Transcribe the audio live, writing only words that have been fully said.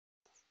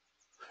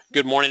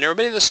Good morning,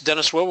 everybody. This is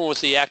Dennis Wilman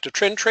with the Active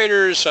Trend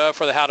Traders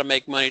for the How to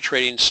Make Money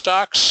Trading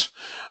Stocks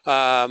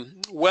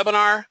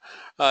webinar.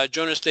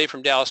 Joining us today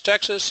from Dallas,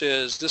 Texas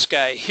is this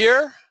guy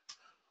here,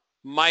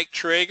 Mike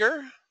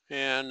Traeger,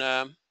 and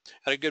had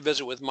a good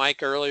visit with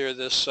Mike earlier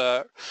this,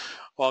 at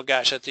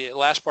the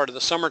last part of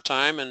the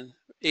summertime, and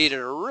ate at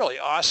a really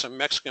awesome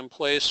Mexican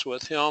place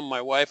with him,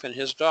 my wife, and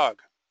his dog.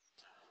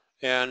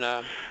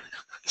 And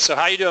so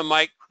how you doing,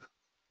 Mike?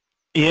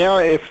 Yeah,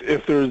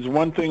 if there's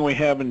one thing we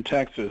have in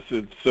Texas,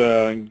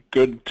 it's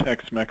good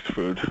Tex-Mex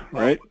food,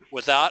 right? Oh,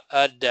 without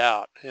a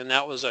doubt. And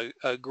that was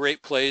a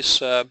great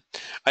place. I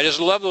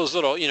just love those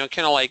little,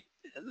 kind of like,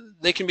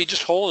 they can be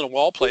just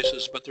hole-in-the-wall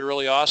places, but they're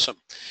really awesome.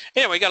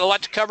 Anyway, we got a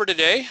lot to cover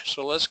today,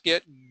 so let's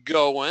get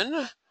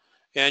going.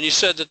 And you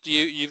said that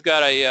you've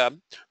got a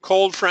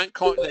cold front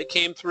that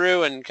came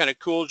through and kind of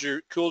cooled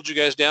you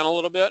guys down a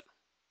little bit.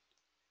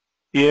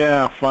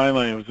 Yeah,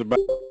 finally, it was about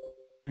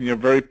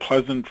very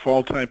pleasant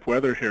fall-type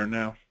weather here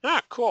now.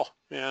 Ah, cool.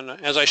 And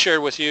as I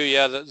shared with you,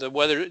 yeah, the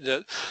weather,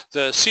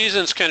 the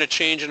season's kind of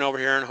changing over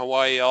here in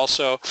Hawaii.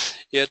 Also,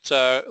 it's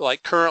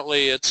like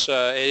currently it's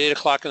at 8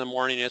 o'clock in the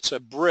morning. It's a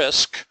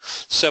brisk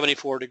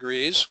 74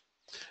 degrees,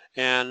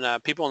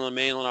 and people on the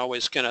mainland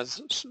always kind of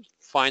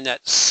find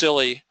that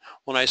silly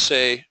when I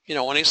say,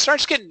 when it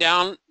starts getting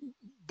down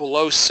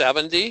below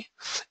 70,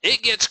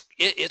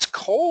 it's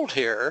cold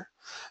here,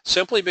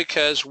 simply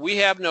because we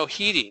have no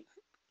heating.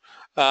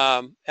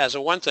 As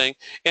a one thing,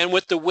 and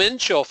with the wind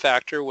chill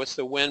factor, with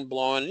the wind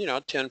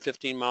blowing 10,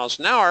 15 miles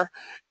an hour,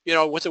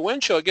 with the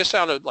wind chill, it gets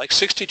down to like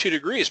 62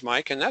 degrees,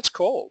 Mike, and that's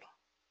cold.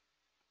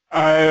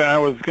 I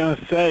was going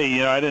to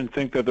say, I didn't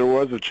think that there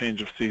was a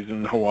change of season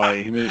in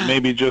Hawaii.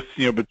 Maybe just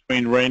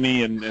between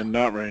rainy and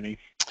not rainy.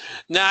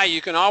 Now,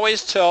 you can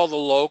always tell the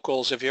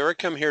locals, if you ever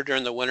come here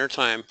during the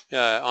wintertime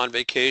on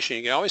vacation,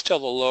 you can always tell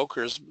the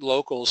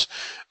locals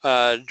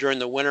during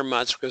the winter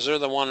months, because they're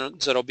the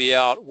ones that'll be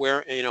out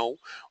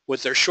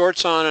with their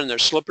shorts on and their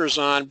slippers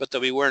on, but they'll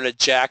be wearing a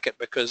jacket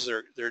because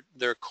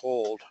they're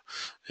cold.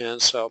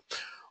 And so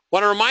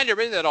want to remind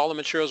everybody that all the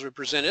materials we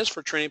present is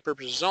for training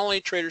purposes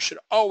only. Traders should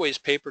always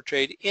paper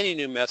trade any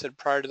new method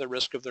prior to the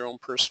risk of their own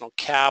personal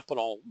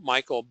capital.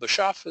 Michael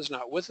Bischoff is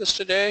not with us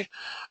today.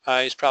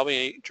 He's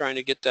probably trying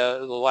to get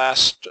the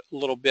last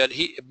little bit.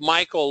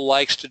 Michael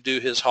likes to do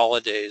his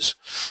holidays,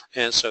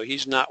 and so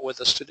he's not with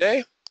us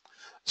today.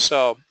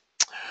 So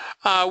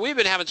we've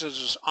been having some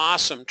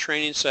awesome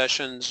training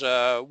sessions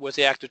with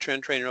the Active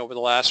Trend Trainer over the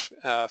last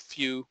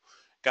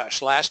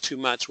last 2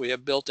 months. We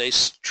have built a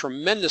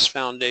tremendous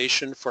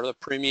foundation for the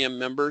premium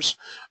members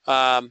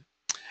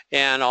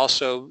and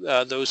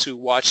also those who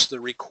watch the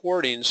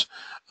recordings.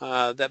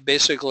 That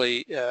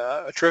basically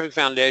a terrific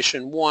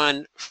foundation,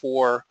 one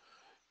for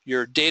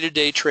your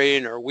day-to-day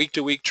trading or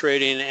week-to-week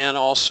trading, and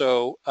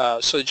also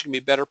so that you can be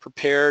better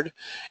prepared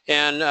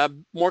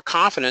and more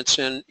confidence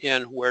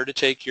in where to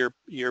take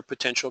your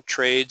potential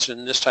trades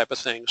and this type of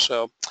thing.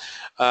 So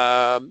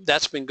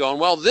that's been going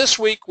well. This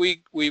week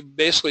we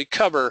basically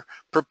cover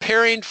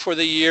preparing for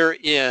the year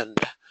end.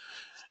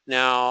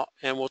 Now,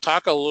 and we'll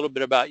talk a little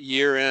bit about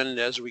year end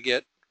as we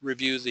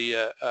review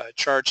the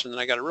charts, and then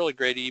I got a really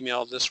great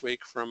email this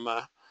week from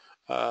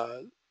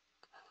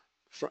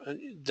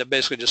that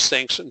basically just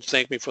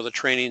thank me for the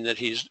training that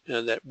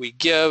that we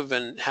give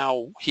and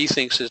how he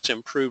thinks it's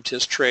improved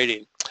his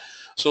trading.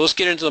 So let's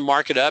get into the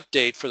market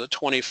update for the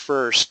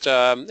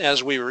 21st.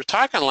 As we were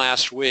talking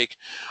last week,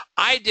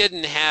 I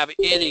didn't have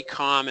any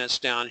comments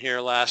down here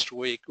last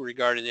week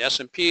regarding the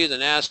S&P, the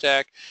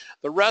NASDAQ.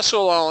 The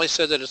Russell only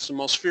said that it's the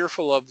most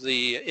fearful of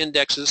the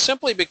indexes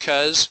simply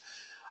because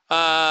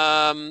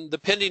the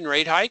pending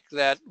rate hike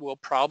that will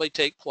probably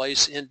take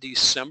place in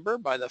December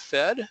by the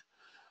Fed.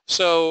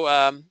 So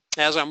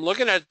as I'm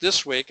looking at it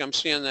this week, I'm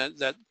seeing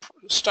that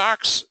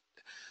stocks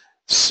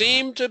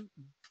seem to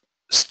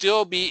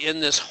still be in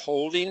this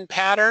holding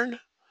pattern.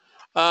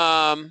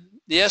 The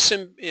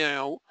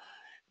S&P,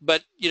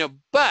 but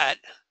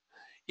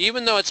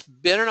even though it's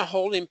been in a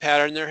holding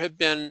pattern, there have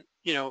been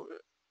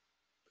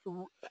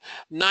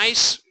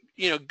nice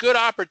good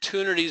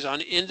opportunities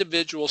on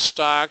individual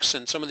stocks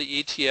and some of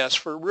the ETFs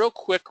for real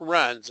quick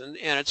runs, and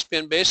it's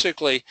been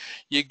basically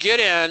you get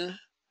in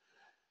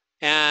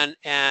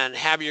and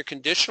have your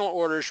conditional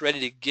orders ready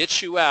to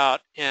get you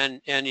out,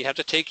 and you have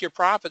to take your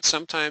profits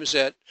sometimes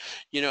at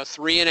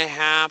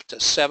 3.5% to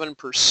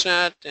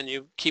 7%, and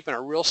you're keeping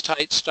a real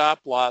tight stop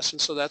loss.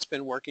 And so that's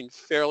been working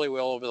fairly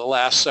well over the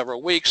last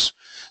several weeks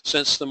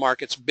since the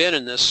market's been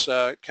in this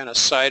kind of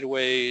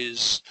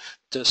sideways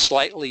to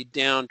slightly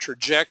down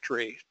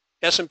trajectory.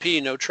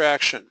 S&P, no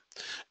traction.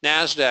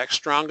 NASDAQ,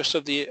 strongest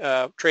of the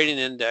trading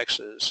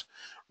indexes.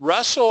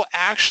 Russell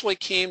actually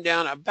came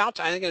down about,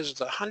 I think it was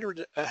the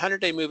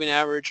 100-day moving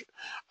average,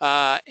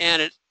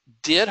 and it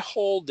did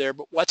hold there,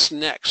 but what's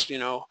next?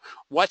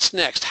 What's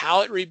next?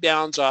 How it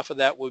rebounds off of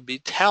that would be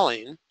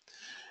telling.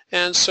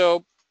 And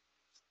so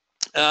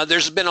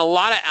there's been a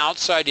lot of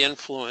outside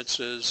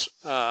influences,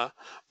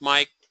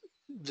 Mike.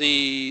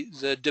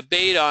 The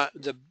debate on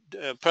the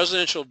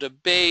presidential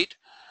debate,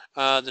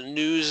 the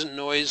news and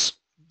noise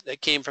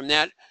that came from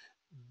that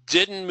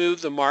didn't move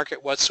the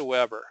market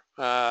whatsoever,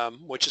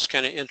 which is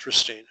kind of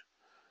interesting.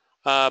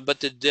 But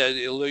the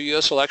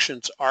U.S.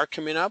 elections are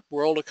coming up.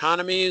 World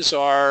economies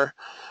are,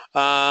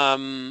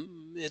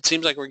 it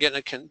seems like we're getting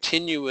a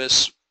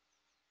continuous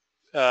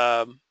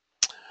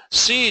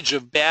siege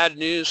of bad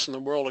news from the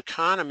world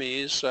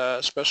economies,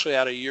 especially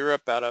out of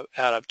Europe, out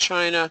of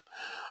China.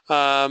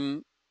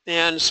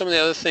 And some of the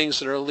other things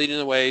that are leading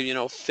the way, you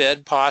know,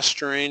 Fed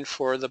posturing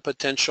for the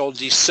potential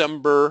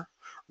December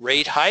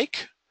rate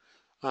hike.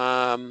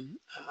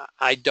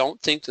 I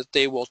don't think that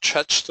they will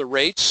touch the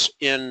rates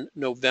in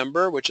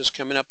November, which is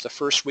coming up the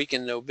first week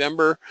in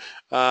November.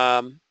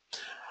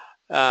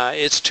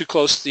 It's too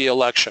close to the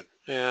election,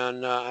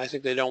 and I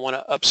think they don't want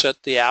to upset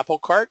the apple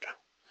cart.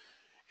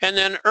 And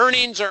then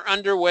earnings are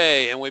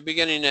underway, and we're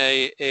beginning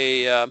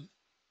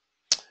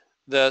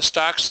the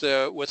stocks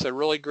with a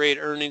really great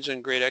earnings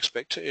and great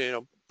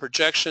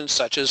projections,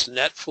 such as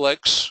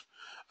Netflix,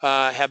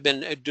 have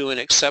been doing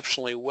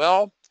exceptionally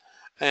well,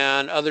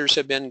 and others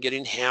have been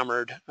getting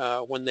hammered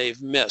when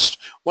they've missed.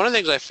 One of the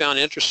things I found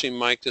interesting,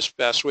 Mike, this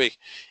past week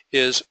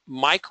is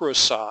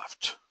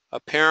Microsoft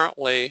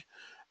apparently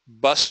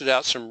busted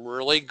out some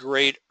really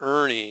great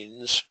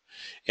earnings,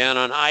 and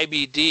on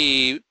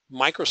IBD,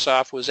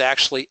 Microsoft was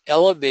actually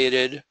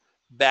elevated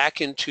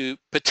back into,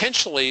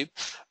 potentially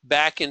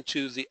back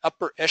into the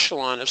upper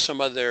echelon of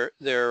some of their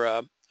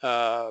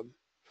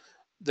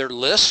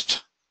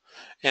list,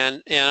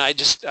 and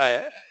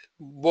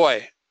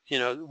boy, you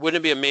know,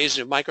 wouldn't it be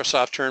amazing if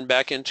Microsoft turned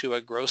back into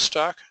a growth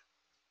stock?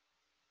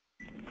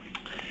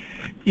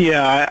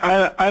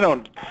 Yeah, I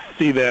don't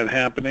see that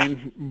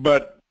happening,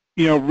 but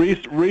you know,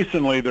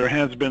 recently there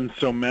has been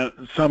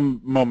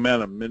some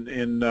momentum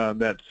in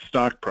that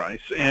stock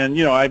price, and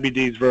you know,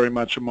 IBD is very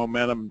much a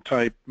momentum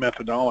type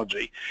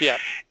methodology. Yeah.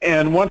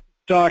 And once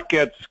the stock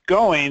gets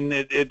going,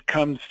 it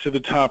comes to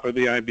the top of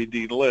the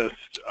IBD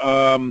list.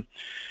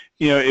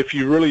 You know, if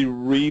you really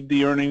read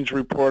the earnings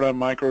report on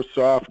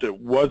Microsoft,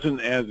 it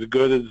wasn't as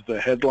good as the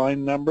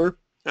headline number.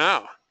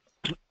 Oh.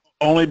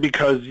 Only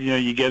because, you know,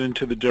 you get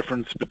into the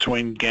difference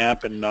between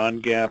GAAP and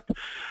non-GAAP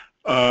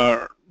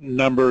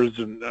numbers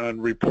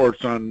and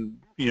reports on,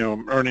 you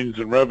know, earnings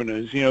and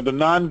revenues. You know, the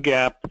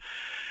non-GAAP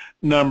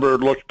number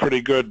looked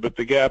pretty good, but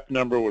the GAAP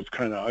number was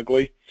kind of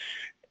ugly.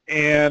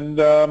 And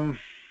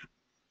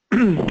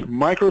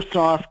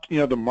Microsoft, you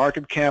know, the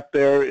market cap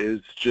there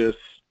is just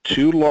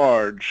too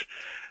large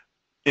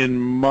in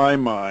my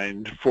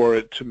mind for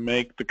it to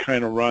make the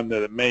kind of run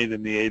that it made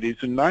in the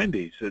 80s and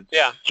 90s. It's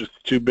just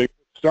too big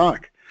a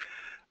stock.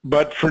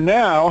 But for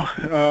now,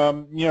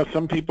 you know,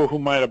 some people who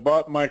might have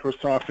bought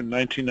Microsoft in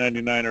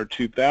 1999 or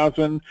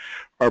 2000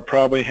 are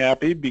probably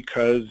happy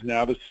because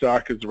now the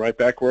stock is right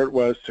back where it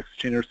was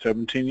 16 or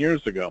 17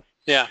 years ago.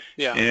 Yeah,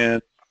 yeah.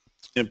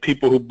 And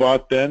people who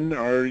bought then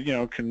are, you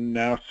know, can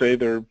now say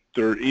they're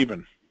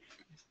even.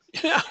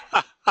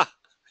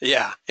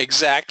 Yeah,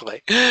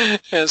 exactly.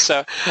 And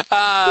so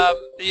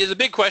the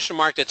big question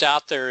mark that's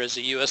out there is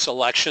the U.S.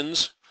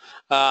 elections.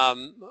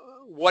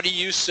 What are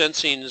you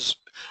sensing?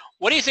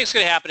 What do you think is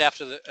going to happen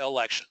after the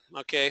election?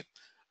 Okay,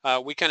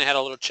 we kind of had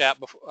a little chat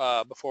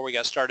before we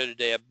got started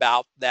today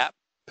about that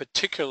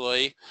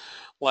particularly.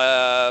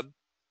 Yeah,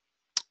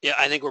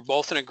 I think we're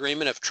both in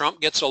agreement. If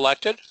Trump gets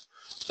elected,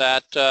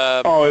 that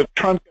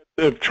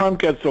if Trump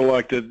gets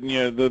elected,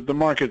 you know, the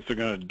markets are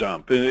going to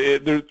dump.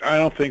 I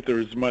don't think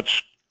there's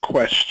much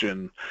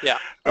question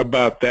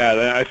about that.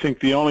 I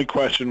think the only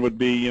question would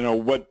be, you know,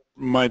 what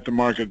might the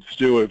markets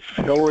do if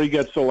Hillary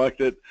gets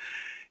elected?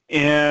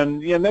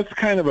 And yeah, that's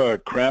kind of a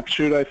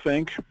crapshoot, I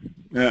think.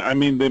 I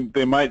mean,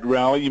 they might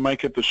rally. You might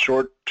get the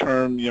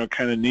short-term, you know,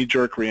 kind of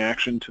knee-jerk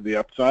reaction to the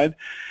upside,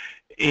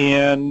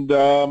 and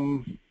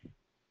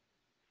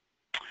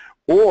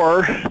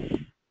or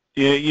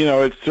you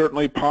know, it's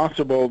certainly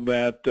possible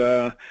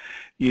that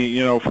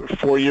you know,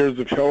 4 years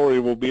of Hillary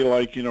will be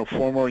like, you know,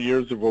 4 more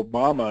years of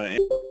Obama.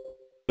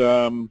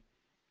 And,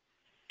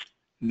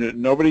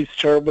 nobody's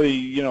terribly,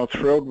 you know,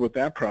 thrilled with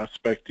that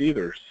prospect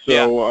either.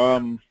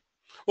 So.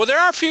 Well, there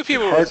are a few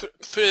people.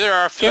 There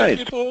are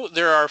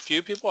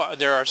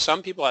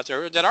some people out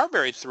there that are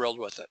very thrilled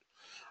with it.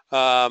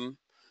 I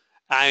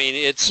mean,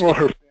 it's. Well,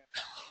 her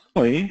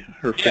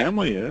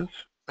family is.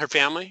 Her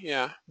family,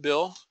 yeah.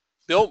 Bill,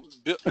 you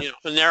know.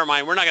 Never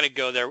mind. We're not going to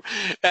go there.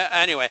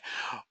 Anyway,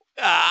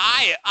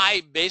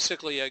 I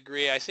basically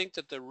agree. I think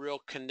that the real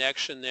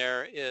connection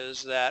there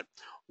is that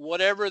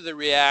whatever the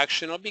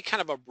reaction, it'll be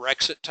kind of a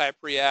Brexit type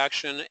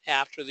reaction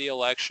after the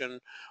election,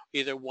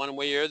 either one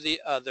way or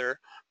the other.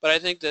 But I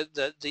think that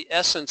the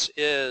essence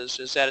is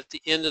that at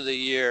the end of the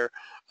year,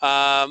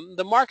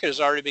 the market has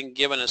already been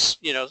given us,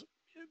 you know,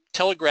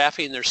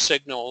 telegraphing their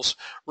signals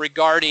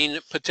regarding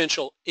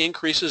potential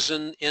increases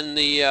in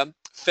the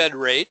Fed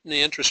rate and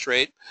the interest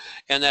rate,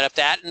 and that if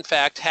that in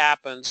fact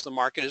happens, the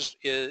market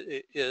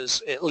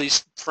is at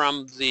least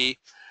from the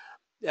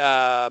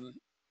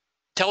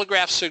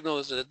telegraph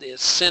signals that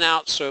is sent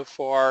out so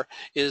far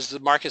is the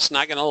market's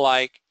not going to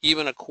like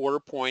even a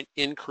 1/4 point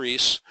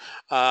increase.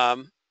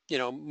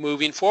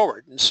 moving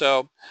forward. And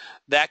so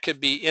that could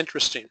be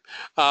interesting.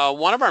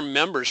 One of our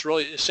members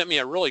really sent me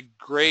a really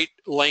great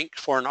link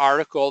for an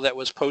article that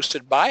was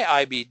posted by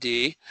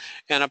IBD,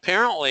 and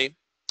apparently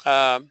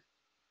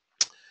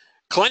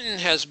Clinton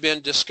has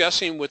been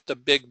discussing with the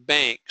big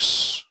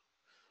banks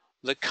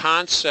the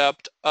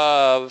concept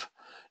of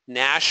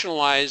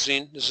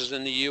nationalizing, this is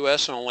in the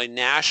U.S. only,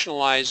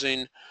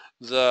 nationalizing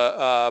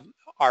our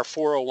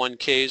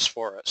 401ks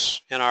for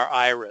us and our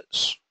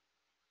IRAs.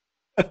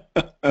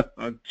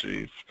 Oh,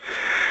 geez.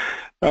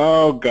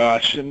 Oh,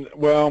 gosh. And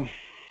well,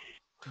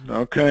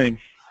 okay.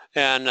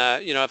 And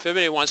if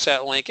anybody wants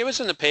that link, it was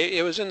in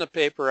the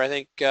paper. I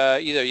think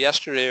either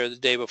yesterday or the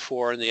day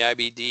before in the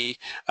IBD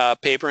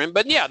paper.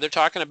 But yeah, they're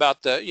talking about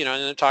and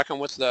they're talking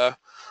with the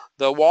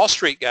Wall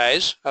Street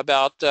guys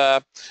about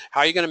how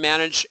you're going to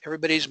manage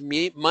everybody's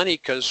money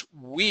because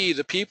we,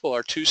 the people,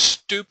 are too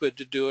stupid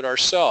to do it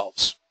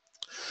ourselves.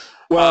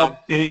 Well,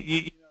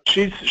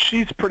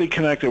 she's pretty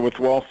connected with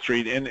Wall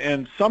Street,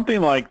 and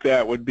something like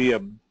that would be a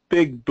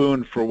big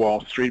boon for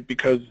Wall Street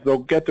because they'll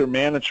get their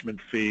management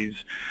fees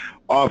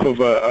off of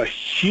a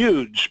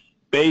huge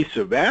base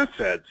of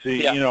assets.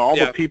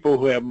 The people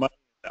who have money,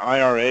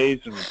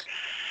 IRAs and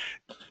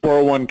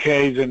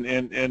 401ks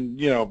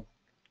and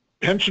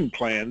pension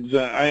plans.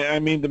 I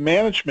mean, the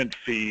management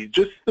fee,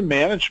 just the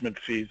management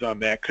fees on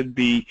that could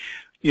be,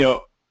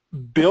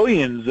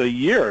 billions a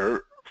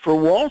year for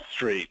Wall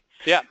Street.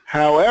 Yeah.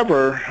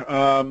 However,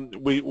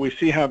 we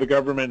see how the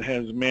government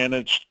has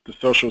managed the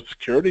Social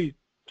Security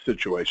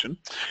situation.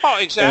 Oh,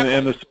 exactly.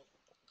 And the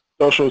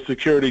Social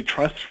Security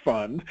Trust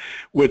Fund,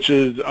 which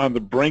is on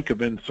the brink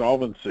of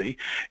insolvency,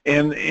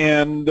 and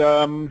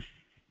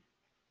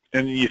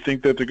you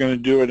think that they're going to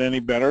do it any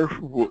better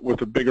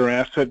with a bigger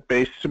asset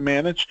base to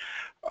manage?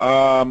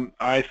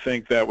 I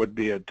think that would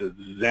be a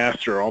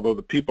disaster, although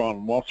the people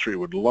on Wall Street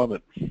would love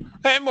it.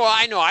 And, well,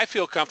 I know I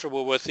feel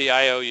comfortable with the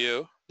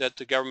IOU that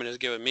the government has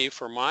given me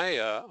for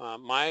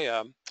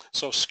my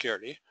Social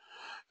Security.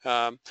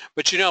 But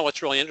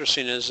what's really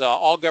interesting is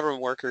all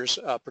government workers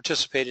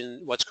participate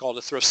in what's called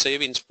a thrift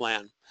savings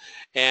plan,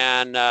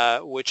 and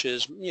which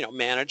is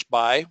managed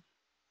by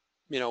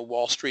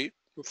Wall Street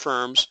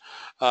firms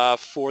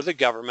for the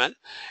government,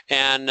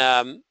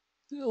 and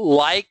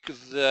like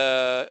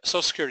the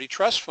Social Security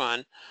Trust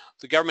Fund,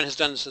 the government has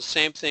done the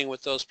same thing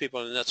with those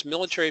people, and that's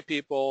military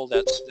people,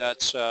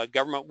 that's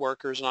government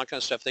workers and all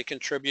kinds of stuff. They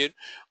contribute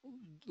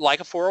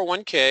like a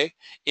 401k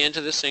into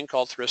this thing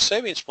called thrift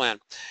savings plan,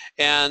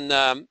 and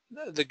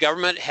the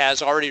government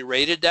has already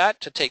rated that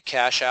to take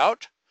cash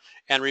out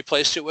and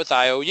replaced it with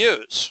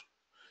IOUs.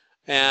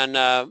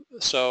 And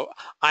so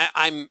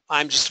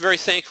I'm just very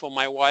thankful.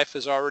 My wife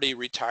is already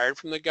retired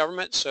from the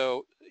government,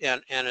 so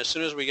and as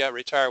soon as we got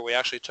retired, we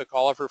actually took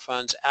all of her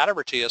funds out of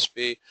her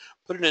TSP,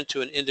 put it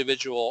into an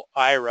individual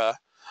IRA,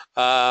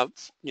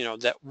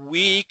 that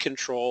we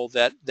control,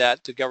 that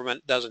the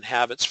government doesn't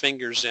have its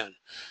fingers in.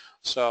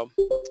 So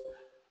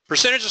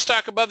percentage of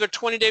stock above their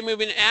 20-day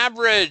moving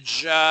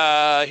average.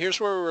 Here's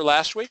where we were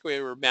last week. We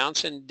were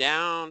bouncing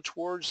down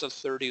towards the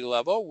 30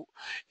 level.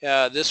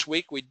 This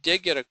week we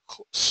did get a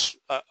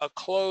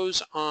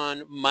close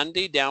on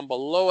Monday down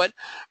below it,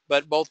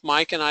 but both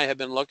Mike and I have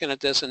been looking at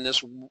this, and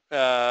this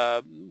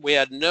we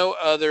had no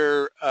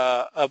other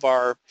of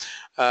our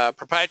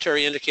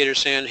proprietary indicators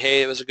saying,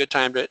 hey, it was a good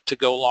time to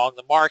go long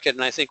the market,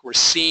 and I think we're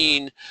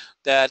seeing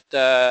that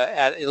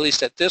at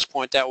least at this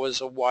point that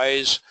was a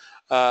wise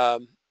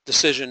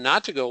decision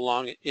not to go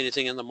long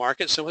anything in the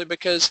market, simply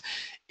because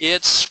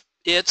it's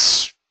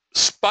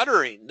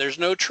sputtering. There's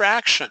no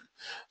traction.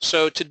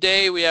 So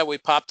today we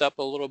popped up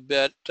a little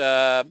bit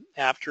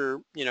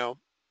after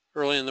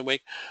early in the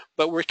week,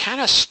 but we're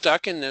kind of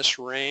stuck in this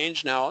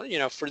range now.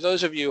 For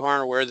those of you who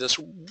aren't aware of this,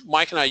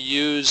 Mike and I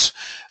use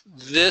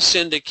this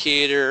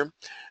indicator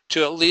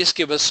to at least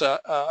give us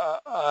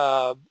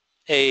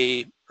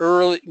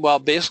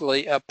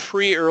basically a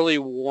pre-early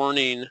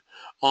warning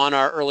on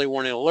our early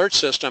warning alert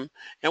system,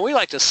 and we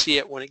like to see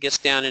it when it gets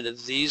down into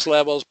these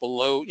levels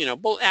below,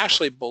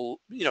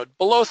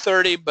 below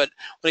 30, but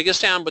when it gets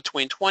down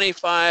between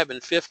 25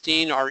 and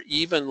 15 or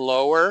even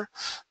lower,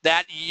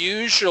 that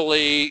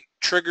usually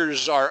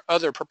triggers our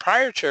other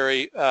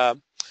proprietary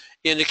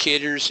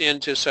indicators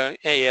into saying,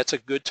 hey, it's a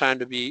good time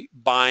to be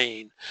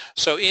buying.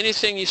 So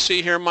anything you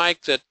see here,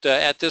 Mike, that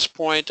at this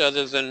point,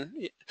 other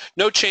than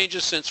no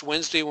changes since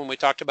Wednesday when we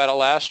talked about it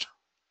last?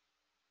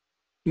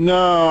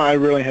 No, I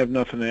really have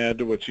nothing to add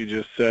to what you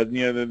just said.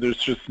 There's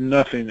just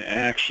nothing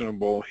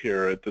actionable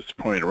here at this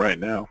point right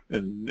now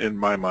in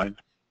my mind.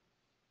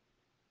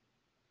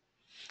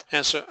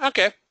 And so,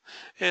 okay.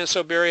 And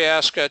so Barry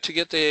asked, to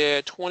get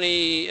the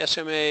 20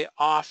 SMA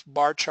off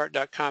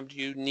barchart.com, do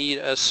you need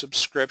a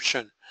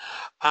subscription?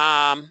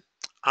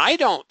 I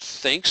don't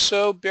think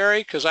so, Barry,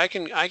 because I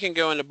can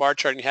go into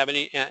Barchart and have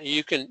any.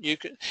 You can.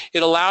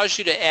 It allows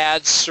you to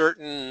add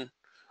certain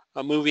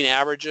moving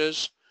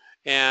averages,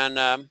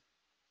 and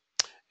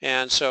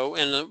so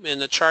in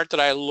the chart that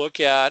I look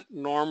at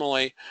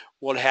normally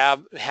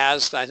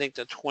has I think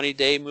the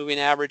 20-day moving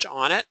average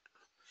on it,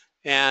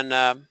 and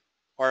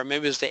or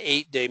maybe it's the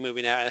 8-day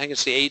moving average. I think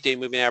it's the 8-day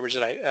moving average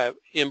that I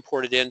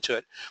imported into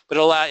it. But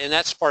and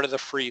that's part of the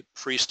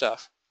free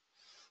stuff.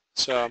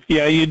 So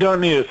yeah, you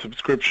don't need a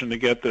subscription to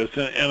get this,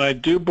 and I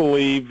do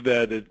believe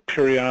that it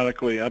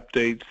periodically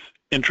updates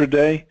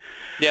intraday.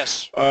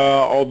 Yes.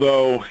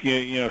 Although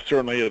you know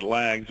certainly it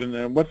lags. And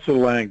then what's the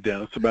lag,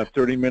 Dennis? About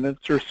 30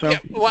 minutes or so? Yeah,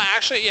 well,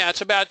 actually, yeah,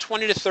 it's about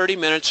 20 to 30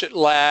 minutes. It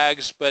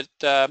lags, but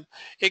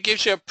it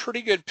gives you a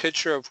pretty good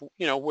picture of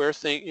where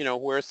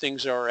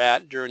things are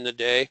at during the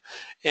day,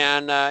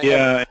 and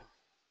yeah.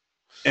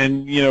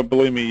 And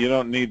believe me, you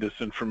don't need this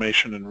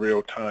information in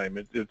real time.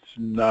 It's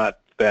not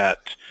that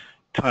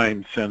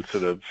time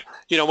sensitive.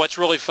 What's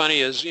really funny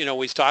is,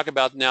 we talk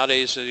about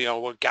nowadays,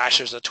 well, gosh,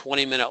 there's a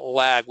 20-minute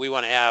lag. We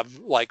want to have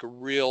like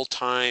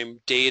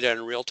real-time data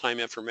and real-time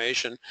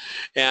information.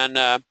 And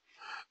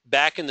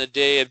back in the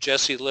day of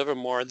Jesse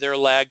Livermore, their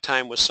lag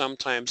time was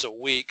sometimes a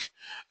week,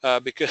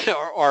 because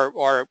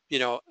or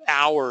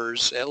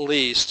hours at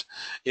least,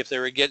 if they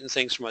were getting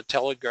things from a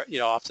telegraph,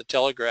 off the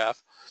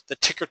telegraph, the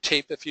ticker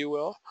tape, if you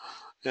will.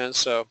 And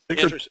so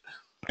interesting.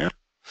 Yeah.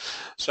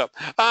 So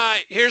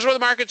here's where the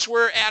markets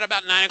were at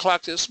about 9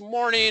 o'clock this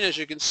morning. As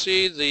you can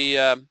see,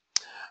 the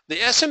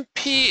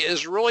S&P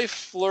is really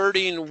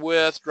flirting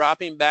with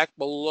dropping back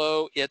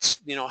below its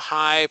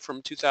high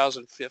from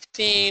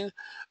 2015.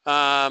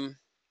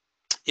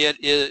 It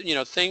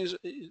is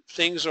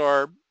things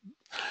are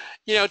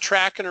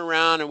tracking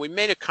around, and we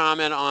made a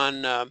comment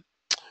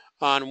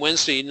on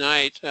Wednesday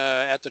night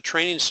at the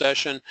training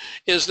session,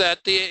 is that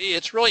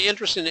it's really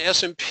interesting. The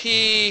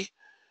S&P,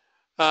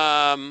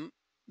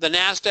 the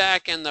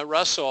NASDAQ, and the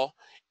Russell,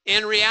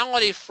 in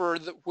reality, for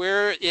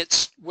where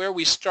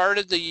we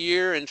started the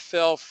year and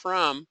fell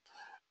from,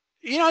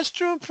 it's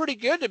doing pretty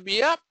good to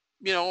be up,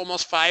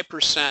 almost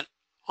 5%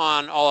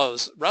 on all of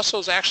those.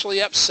 Russell's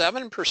actually up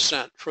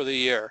 7% for the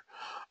year,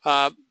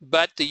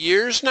 but the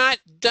year's not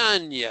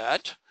done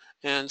yet,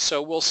 and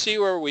so we'll see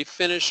where we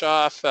finish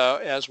off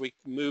as we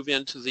move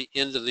into the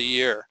end of the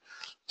year.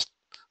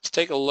 Let's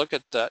take a look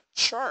at the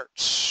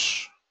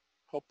charts.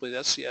 Hopefully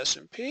that's the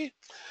S&P.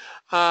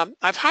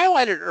 I've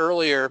highlighted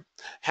earlier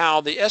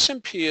how the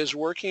S&P is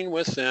working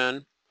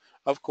within,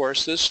 of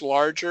course, this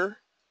larger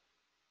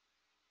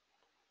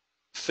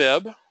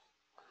fib,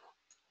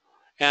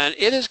 and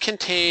it is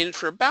contained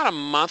for about a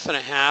month and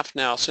a half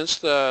now, since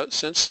the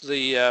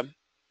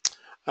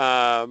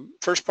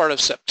first part of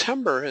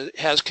September. It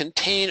has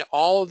contained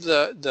all of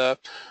the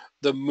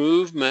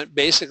movement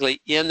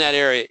basically in that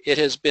area. It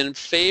has been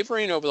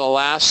favoring over the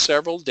last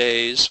several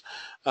days,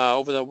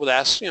 over the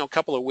last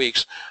couple of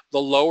weeks,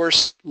 the lower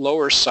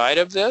side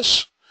of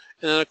this,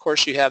 and then of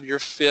course you have your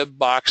fib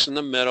box in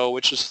the middle,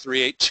 which is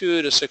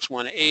 382 to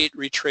 618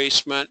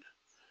 retracement.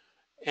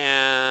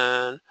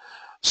 And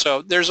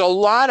so there's a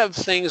lot of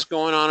things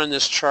going on in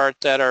this chart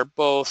that are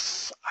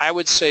both, I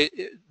would say,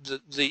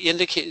 the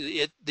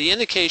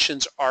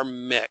indications are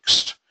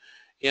mixed,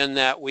 in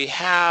that we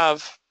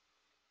have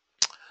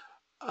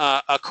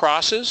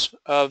crosses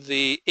of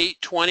the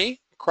 820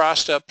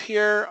 crossed up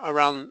here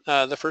around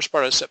the first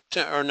part of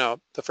September, or no,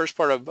 the first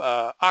part of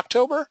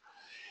October,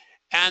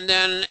 and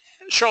then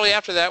shortly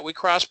after that we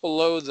cross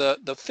below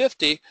the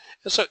 50,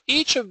 and so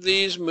each of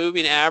these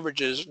moving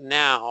averages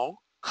now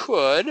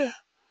could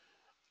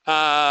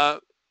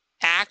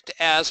act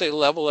as a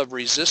level of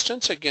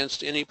resistance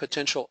against any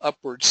potential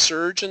upward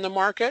surge in the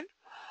market,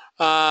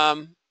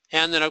 and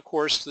then of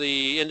course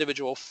the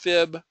individual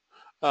fib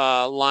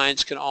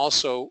lines can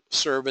also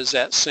serve as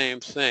that same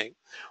thing.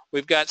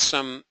 We've got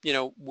some,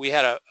 we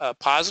had a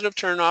positive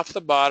turn off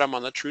the bottom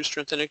on the true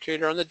strength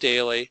indicator on the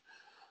daily.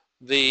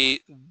 The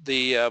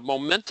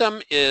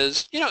momentum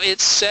is,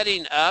 it's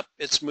setting up,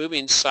 it's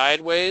moving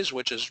sideways,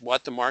 which is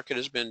what the market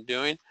has been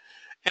doing.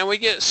 And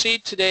we see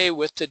today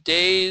with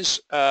today's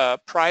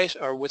price,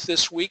 or with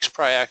this week's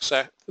price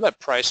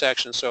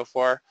action so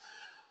far,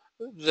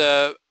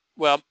 the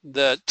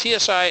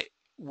TSI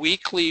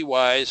weekly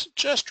wise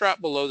just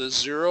dropped below the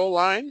 0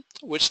 line,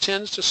 which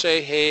tends to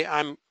say, hey,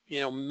 I'm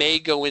may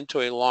go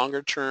into a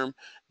longer term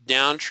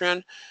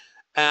downtrend,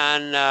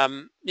 and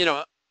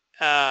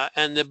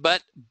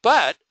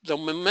but the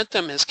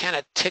momentum has kind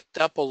of ticked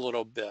up a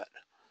little bit,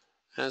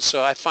 and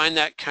so I find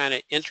that kind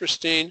of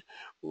interesting.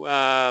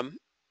 There's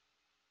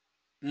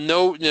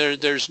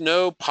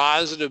no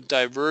positive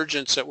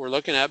divergence that we're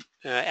looking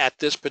at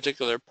this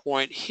particular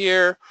point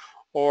here,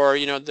 or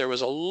there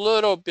was a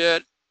little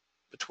bit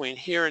between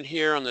here and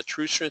here on the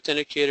true strength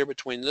indicator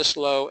between this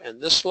low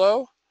and this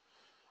low,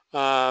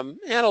 and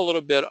a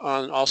little bit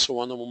also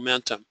on the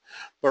momentum.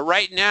 But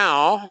right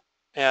now,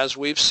 as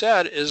we've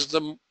said, is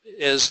the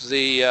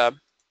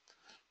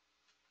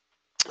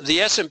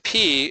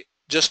S&P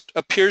just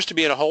appears to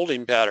be in a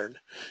holding pattern,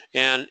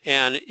 and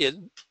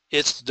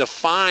it's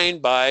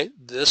defined by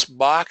this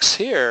box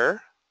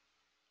here,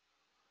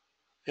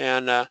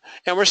 and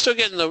we're still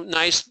getting the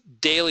nice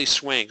daily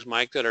swings,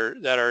 Mike, that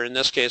are in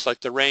this case, like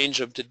the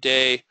range of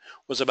today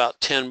was about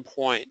 10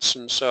 points,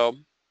 and so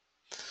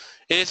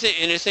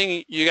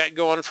anything you got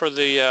going for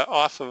the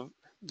off of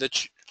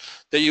that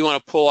you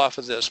want to pull off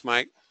of this,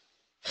 Mike?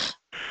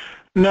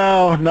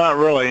 No, not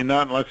really.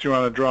 Not unless you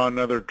want to draw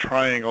another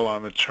triangle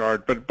on the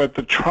chart. But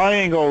the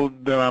triangle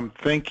that I'm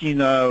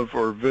thinking of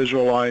or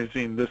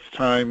visualizing this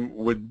time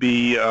would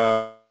be,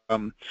 a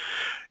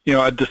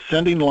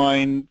descending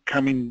line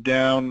coming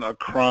down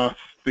across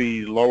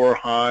the lower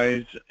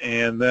highs,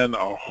 and then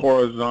a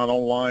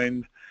horizontal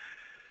line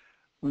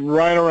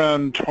right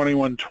around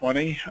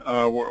 2120,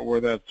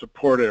 where that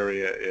support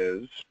area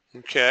is.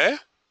 Okay.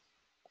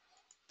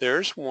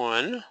 There's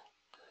one.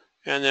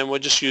 And then we'll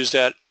just use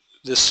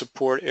this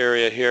support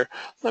area here.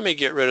 Let me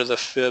get rid of the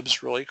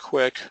fibs really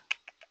quick.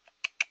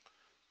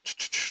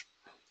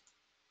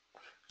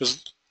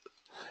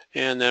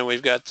 And then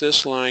we've got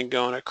this line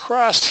going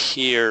across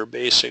here,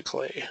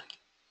 basically.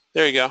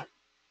 There you go.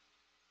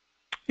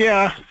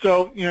 Yeah,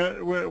 so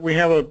we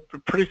have a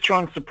pretty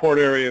strong support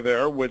area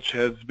there, which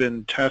has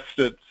been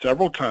tested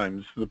several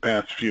times the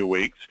past few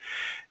weeks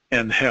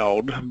and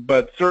held,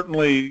 but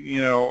certainly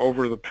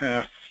over the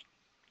past,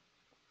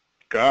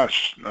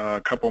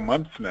 a couple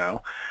months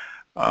now,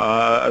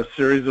 a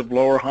series of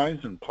lower highs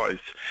in place.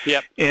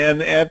 Yep.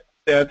 And at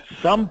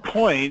some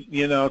point,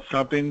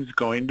 something's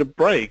going to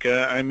break.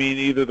 I mean,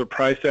 either the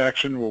price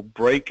action will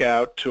break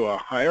out to a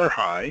higher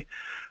high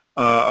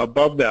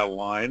above that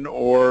line,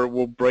 or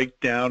will break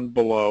down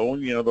below,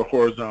 the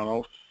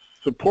horizontal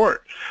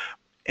support.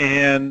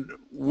 And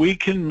we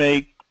can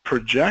make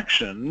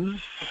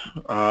projections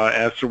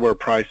as to where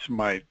price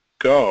might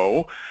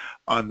go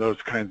on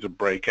those kinds of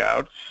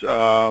breakouts.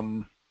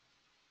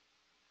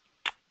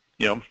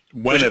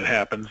 When it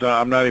happens.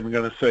 I'm not even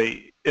going to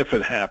say if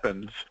it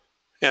happens,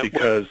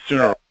 because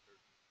sooner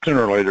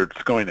or later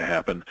it's going to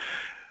happen,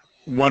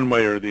 one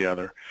way or the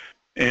other.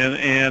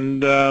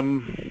 And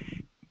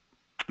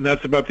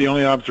that's about the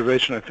only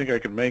observation I think I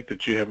can make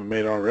that you haven't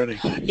made already.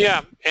 Yeah,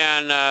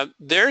 and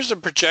there's a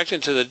projection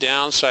to the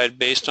downside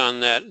based on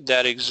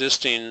that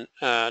existing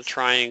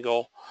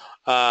triangle.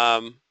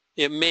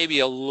 It may be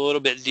a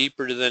little bit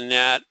deeper than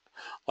that,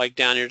 like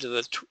down here to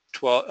the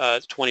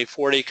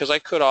 2040, because I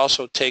could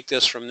also take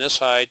this from this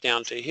high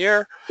down to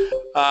here.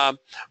 But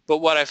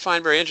what I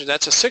find very interesting,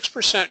 that's a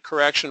 6%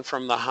 correction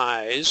from the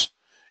highs.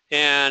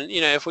 And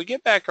if we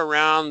get back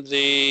around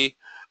the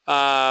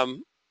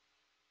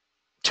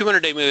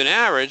 200-day moving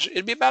average,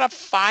 it'd be about a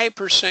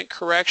 5%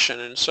 correction.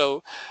 And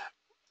so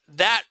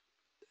that,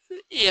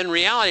 in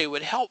reality,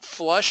 would help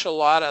flush a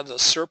lot of the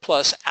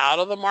surplus out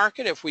of the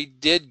market if we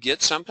did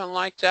get something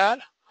like that.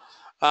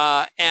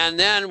 And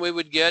then we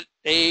would get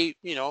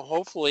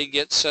hopefully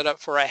get set up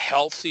for a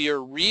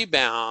healthier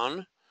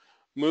rebound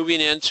moving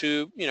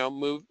into,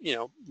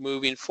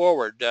 moving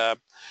forward.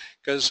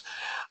 Because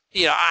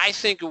I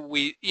think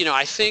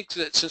I think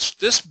that since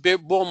this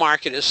big bull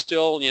market is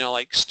still,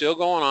 still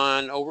going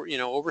on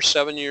over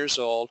 7 years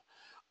old,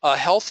 a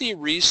healthy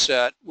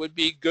reset would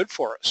be good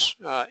for us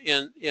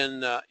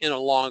in a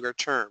longer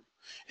term,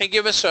 and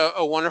give us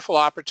a wonderful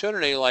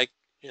opportunity.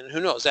 And who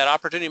knows, that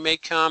opportunity may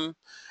come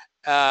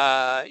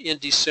in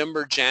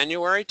December,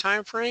 January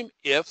timeframe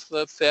if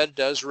the Fed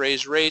does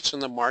raise rates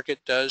and the market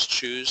does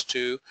choose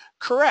to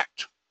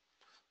correct.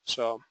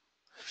 So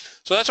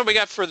that's what we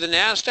got for the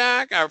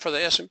NASDAQ, or for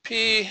the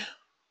S&P.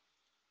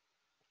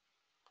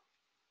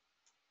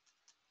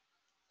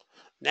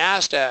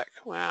 NASDAQ,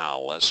 wow,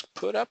 let's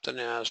put up the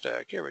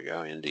NASDAQ. Here we go,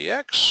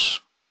 NDX.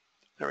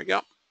 There we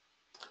go.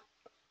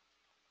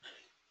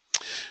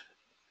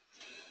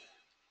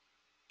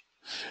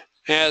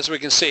 As we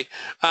can see,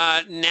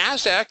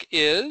 NASDAQ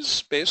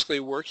is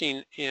basically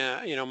working,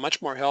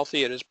 much more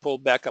healthy. It has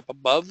pulled back up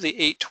above the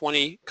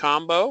 820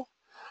 combo.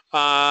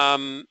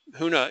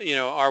 Who knows,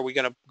 are we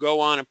going to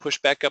go on and push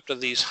back up to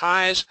these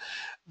highs?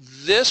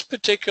 This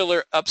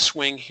particular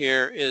upswing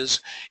here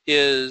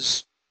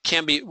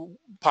can be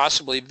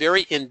possibly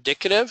very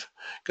indicative,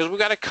 because we've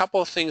got a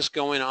couple of things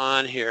going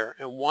on here,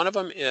 and one of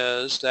them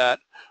is that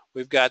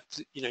we've got,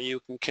 you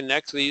can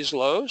connect these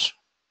lows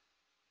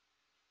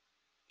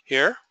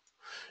here,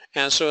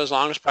 and so as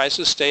long as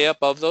prices stay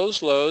above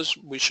those lows,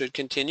 we should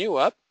continue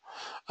up.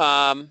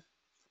 But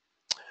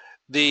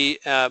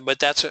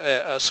that's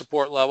a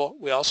support level.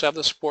 We also have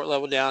the support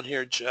level down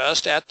here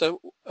just at the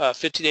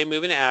 50-day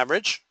moving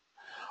average.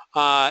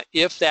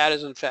 If that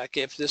is in fact,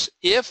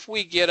 if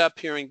we get up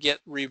here and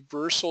get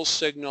reversal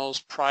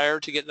signals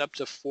prior to getting up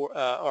to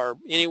or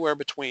anywhere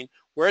between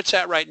where it's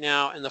at right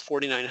now and the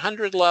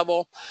 4,900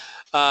 level,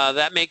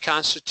 that may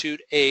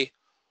constitute a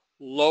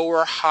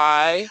lower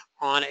high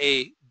on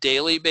a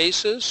daily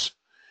basis.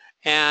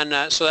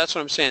 And so that's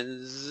what I'm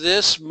saying.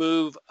 This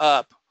move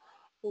up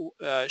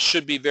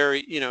should be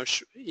very,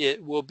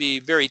 it will be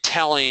very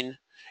telling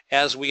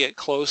as we get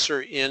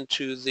closer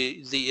into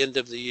the end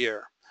of the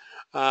year.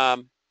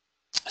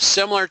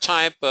 Similar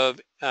type of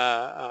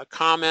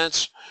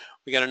comments.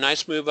 We got a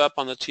nice move up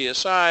on the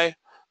TSI.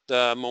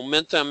 The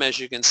momentum, as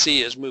you can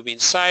see, is moving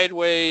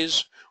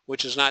sideways,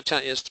 which is not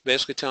telling. It's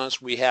basically telling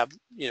us we have,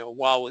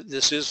 while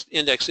this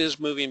index is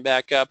moving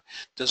back up,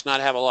 does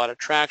not have a lot of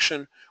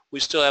traction. We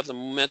still have the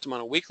momentum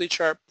on a weekly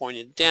chart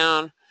pointing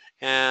down,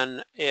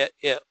 and it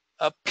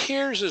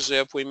appears as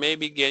if we may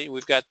be getting.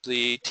 We've got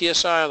the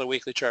TSI on the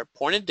weekly chart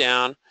pointed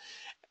down,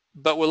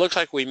 but it looks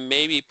like we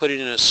maybe put it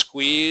in a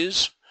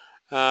squeeze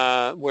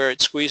where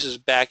it squeezes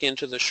back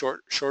into the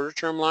shorter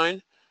term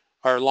line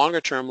or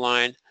longer term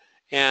line,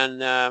 and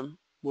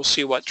we'll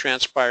see what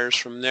transpires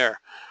from there.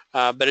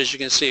 But as you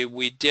can see,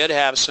 we did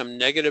have some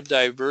negative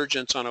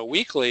divergence on a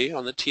weekly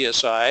on the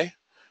TSI,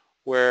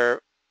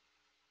 where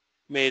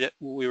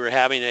we were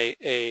having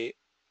a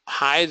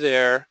high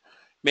there,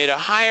 made a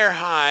higher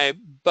high,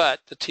 but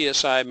the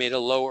TSI made a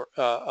lower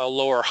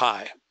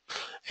high.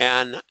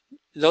 And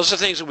those are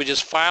things that we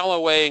just file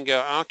away and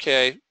go,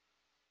 okay,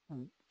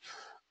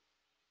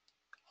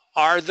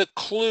 are the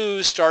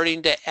clues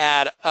starting to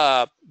add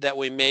up that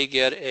we may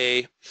get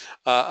a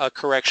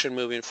correction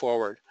moving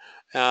forward?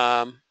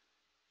 And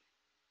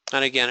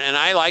again, and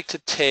I like to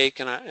take,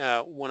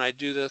 and when I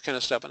do this kind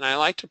of stuff, and I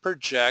like to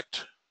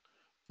project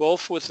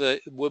both from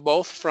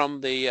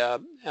the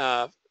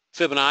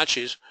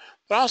Fibonacci's,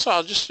 but also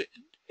I'll just,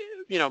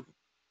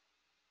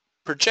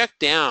 project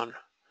down,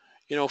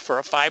 for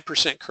a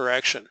 5%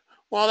 correction.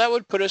 Well, that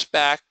would put us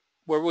back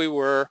where we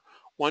were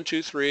 1,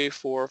 2, 3,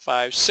 4,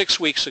 5, 6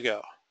 weeks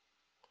ago.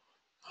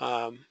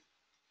 So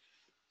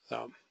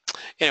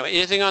anyway,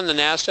 anything on the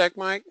NASDAQ,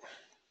 Mike?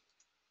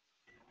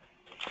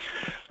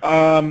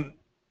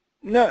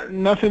 No,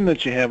 nothing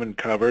that you haven't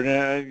covered.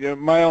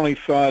 My only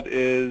thought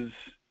is,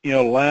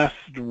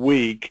 last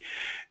week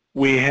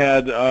we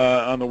had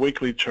on the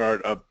weekly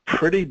chart a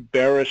pretty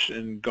bearish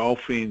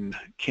engulfing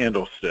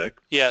candlestick.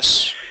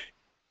 Yes.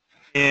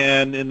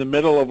 And in the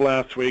middle of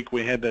last week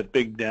we had that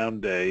big down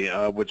day,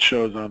 which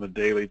shows on the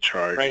daily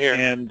chart. Right here.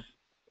 And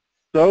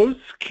those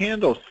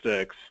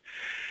candlesticks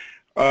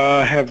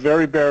have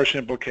very bearish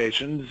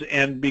implications,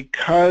 and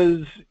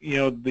because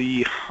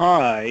the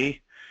high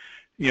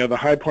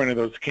point of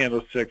those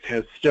candlesticks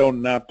has still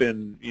not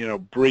been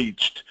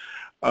breached,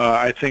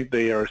 I think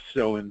they are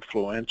still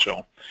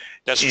influential.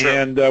 That's true.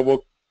 And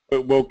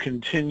will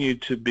continue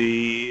to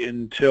be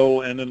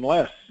until and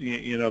unless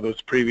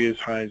those previous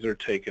highs are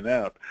taken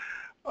out,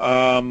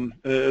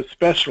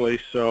 especially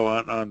so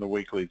on the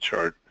weekly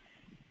chart.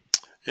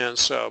 And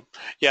so,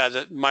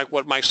 yeah,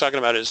 what Mike's talking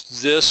about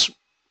is this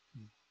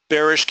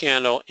bearish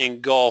candle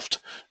engulfed,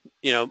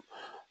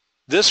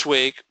 this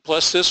week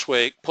plus this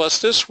week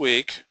plus this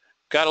week,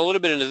 got a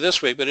little bit into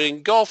this week, but it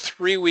engulfed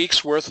 3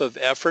 weeks worth of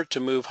effort to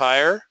move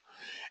higher.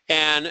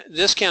 And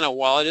this candle,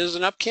 while it is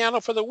an up candle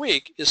for the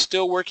week, is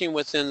still working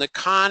within the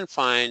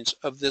confines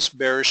of this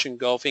bearish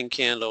engulfing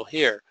candle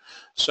here.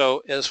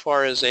 So as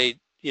far as a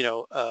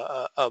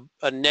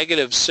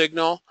negative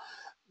signal,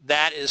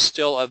 that is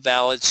still a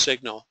valid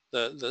signal,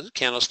 the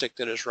candlestick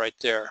that is right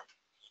there.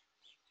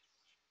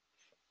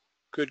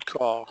 Good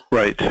call.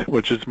 Right,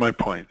 which is my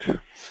point.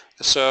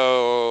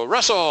 So,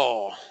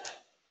 Russell.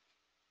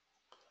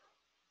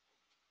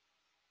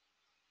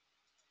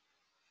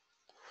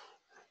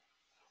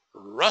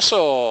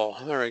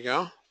 There we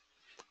go.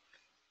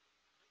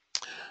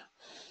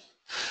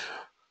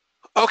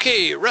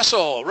 Okay,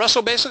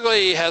 Russell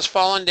basically has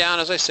fallen down,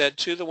 as I said,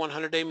 to the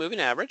 100-day moving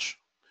average.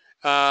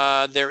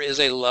 There is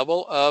a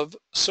level of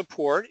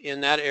support in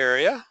that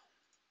area.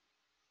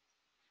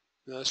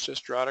 Let's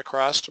just draw it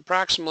across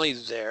approximately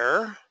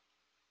there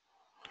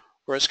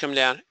where it's come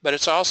down. But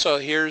it's also,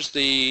 here's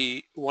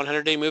the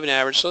 100-day moving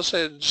average. So let's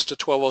say just a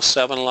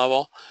 1207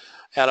 level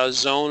at a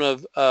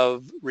zone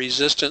of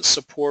resistance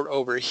support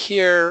over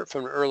here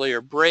from an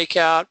earlier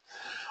breakout.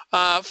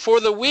 For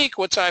the week,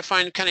 what I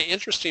find kind of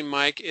interesting,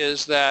 Mike,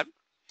 is that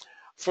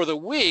for the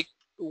week,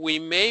 we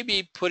may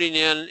be putting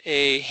in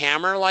a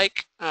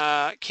hammer-like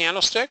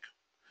candlestick,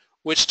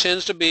 which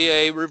tends to be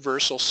a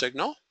reversal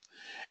signal.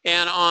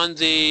 And on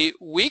the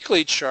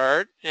weekly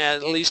chart,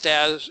 at least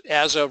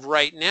as of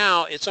right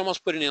now, it's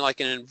almost putting in like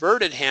an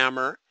inverted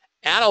hammer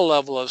at a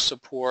level of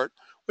support,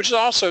 which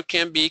also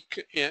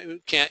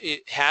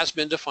it has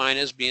been defined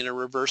as being a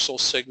reversal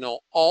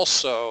signal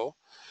also.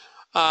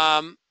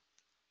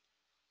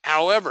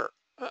 However,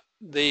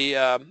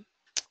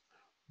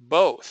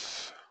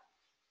 both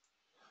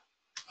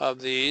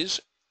of these,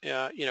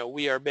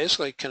 we are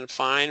basically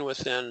confined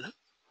within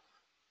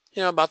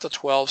about the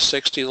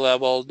 1260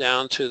 level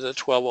down to the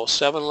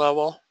 1207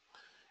 level.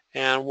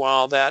 And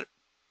while that,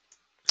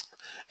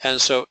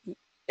 and so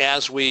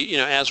as we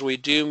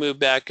do move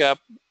back up,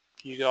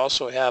 you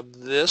also have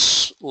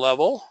this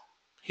level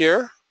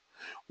here,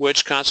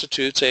 which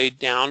constitutes a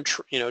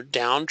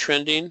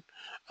downtrending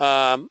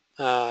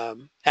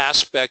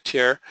aspect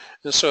here.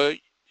 And so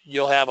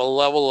you'll have a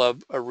level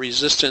of a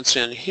resistance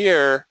in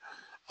here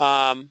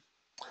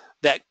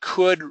that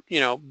could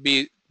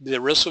be the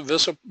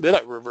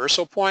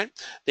reversal point.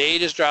 The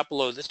 8 has dropped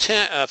below the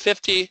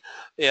 50.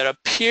 It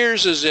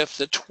appears as if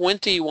the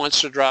 20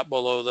 wants to drop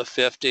below the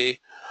 50.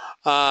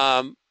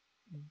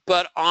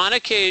 But on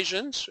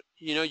occasions,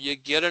 you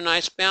get a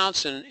nice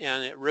bounce and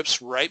it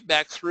rips right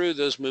back through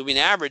those moving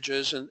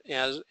averages, and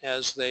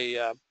as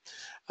they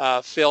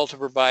fail to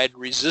provide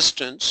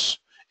resistance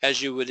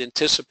as you would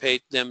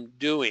anticipate them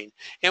doing.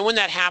 And when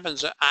that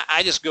happens,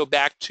 I just go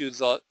back to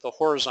the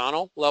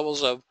horizontal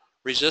levels of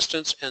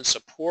resistance and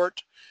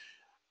support,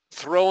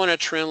 throw in a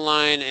trend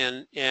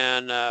line,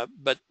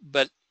 but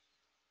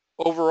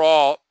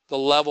overall, the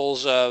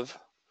levels of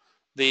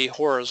the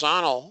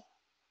horizontal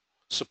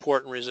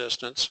support and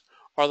resistance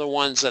are the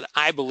ones that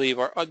I believe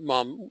are,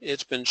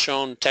 it's been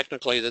shown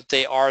technically that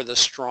they are the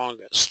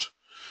strongest.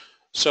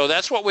 So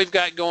that's what we've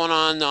got going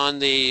on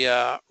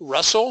the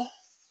Russell.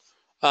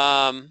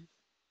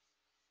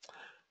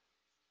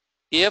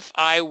 If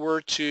I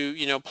were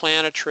to,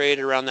 plan a trade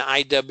around the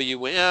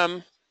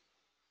IWM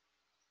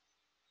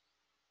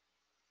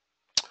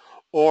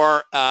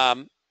or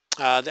the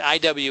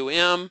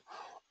IWM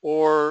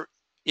or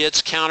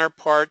its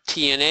counterpart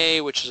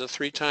TNA, which is a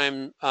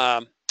 3-time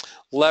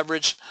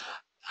leverage,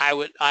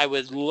 I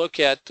would look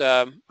at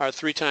our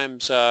 3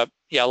 times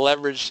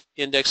leveraged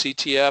index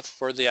ETF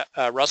for the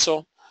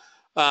Russell.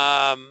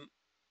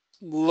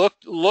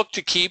 Look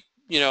to keep,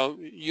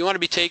 you want to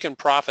be taking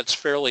profits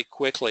fairly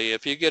quickly.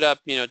 If you get up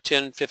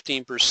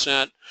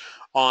 10-15%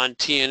 on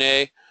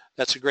TNA,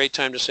 that's a great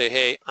time to say,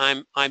 hey,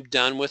 I'm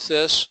done with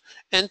this,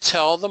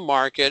 until the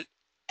market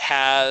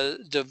has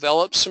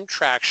developed some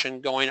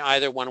traction going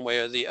either one way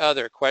or the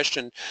other.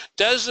 Question,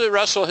 does the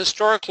Russell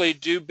historically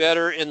do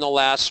better in the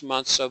last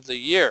months of the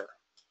year?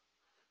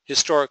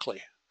 Historically.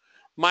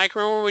 Mike,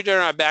 remember when we did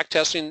our back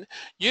testing,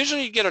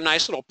 usually you get a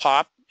nice little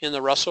pop in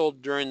the Russell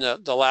during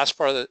the last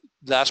part of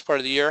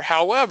the year.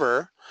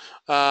 However,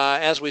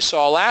 as we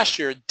saw last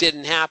year, it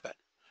didn't happen.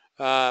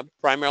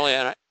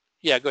 Primarily,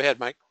 yeah, go ahead,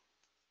 Mike.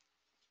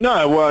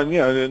 No, well,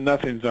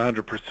 nothing's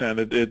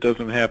 100%. It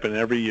doesn't happen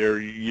every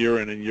year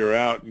in and year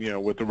out,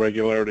 with the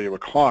regularity of a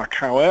clock.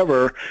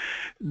 However,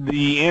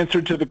 the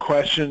answer to the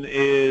question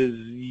is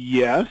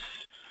yes.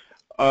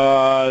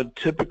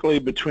 Typically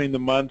between the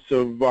months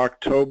of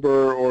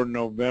October or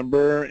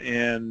November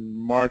and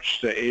March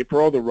to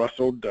April, the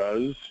Russell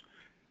does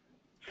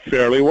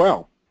fairly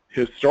well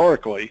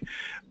historically.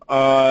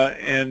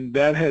 And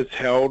that has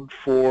held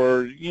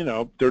for,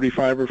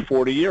 35 or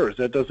 40 years.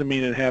 That doesn't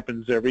mean it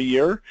happens every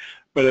year,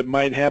 but it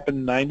might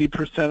happen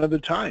 90% of the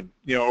time,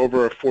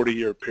 over a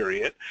 40-year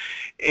period.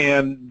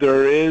 And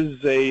there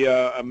is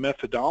a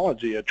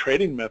methodology, a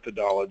trading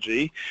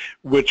methodology,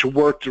 which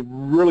worked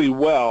really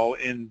well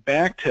in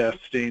back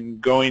testing,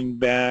 going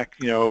back,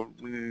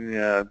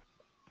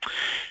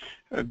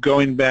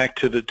 going back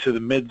to the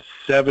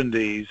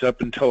mid-70s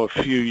up until a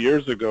few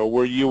years ago,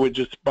 where you would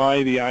just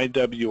buy the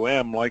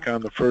IWM like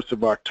on the 1st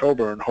of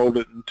October and hold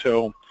it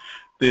until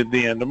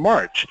the end of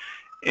March.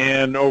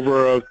 And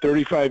over a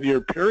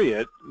 35-year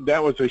period,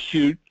 that was a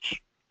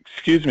huge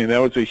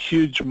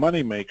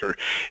moneymaker.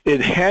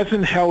 It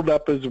hasn't held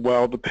up as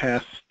well the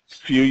past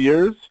few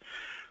years,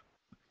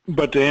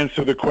 but to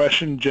answer the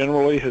question,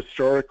 generally,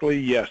 historically,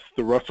 yes,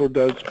 the Russell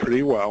does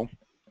pretty well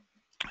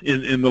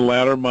in the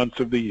latter months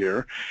of the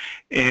year,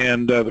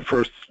 and the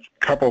first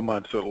couple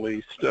months at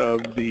least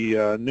of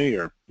the new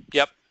year.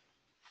 Yep.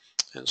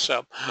 And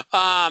so,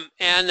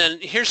 and then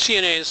here's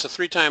CNA. It's a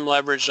 3-time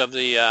leverage of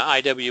the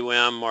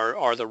IWM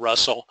or the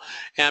Russell.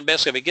 And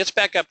basically, if it gets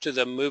back up to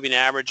the moving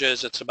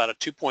averages, it's about a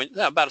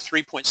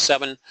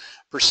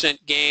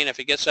 3.7% gain. If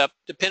it gets up,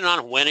 depending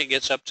on when it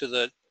gets up to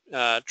the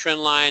trend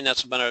line,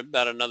 that's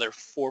about another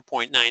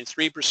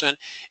 4.93%.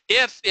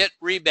 If it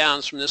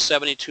rebounds from this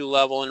 72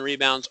 level and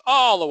rebounds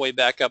all the way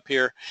back up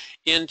here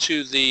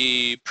into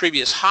the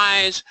previous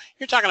highs,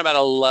 you're talking about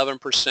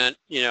 11%,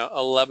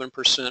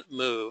 11%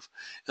 move.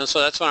 And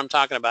so that's what I'm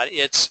talking about.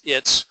 It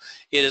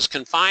is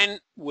confined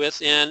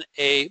within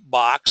a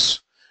box,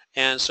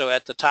 and so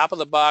at the top of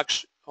the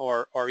box,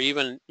 or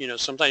even,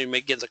 sometimes you may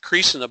get the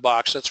crease in the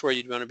box. That's where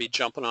you'd want to be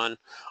jumping on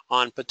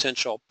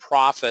potential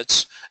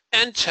profits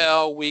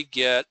until we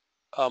get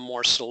a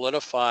more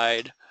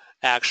solidified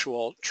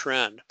actual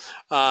trend.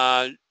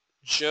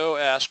 Joe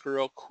asked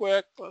real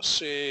quick, let's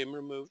see, I'm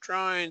going to move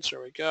drawings,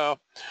 there we go.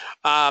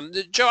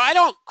 Joe, I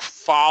don't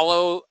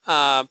follow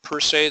per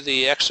se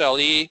the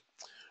XLE,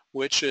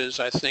 which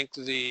is, I think,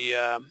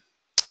 that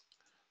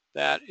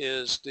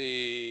is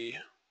the...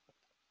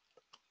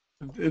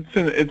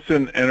 It's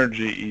an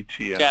energy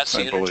ETF. Yeah, it's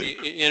the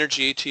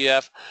energy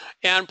ETF,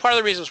 and part of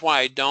the reasons why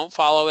I don't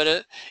follow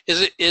it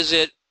is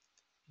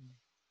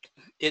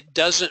it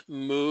doesn't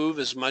move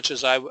as much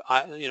as I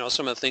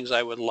some of the things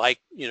I would like,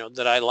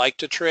 that I like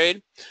to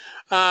trade,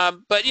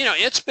 but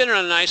it's been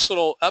a nice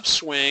little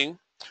upswing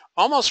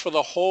almost for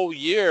the whole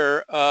year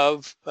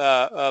of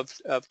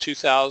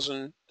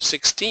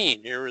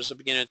 2016. Here was the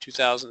beginning of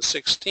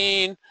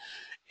 2016,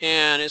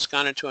 and it's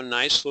gone into a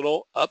nice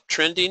little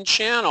uptrending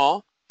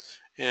channel.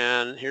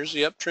 And here's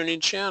the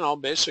uptrending channel,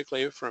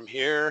 basically from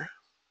here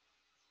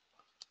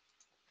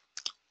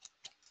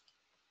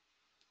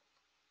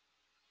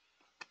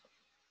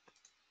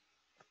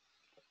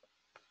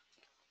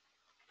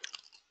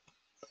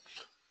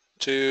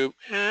to,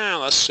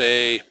 let's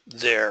say,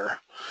 there.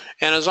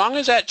 And as long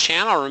as that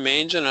channel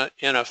remains in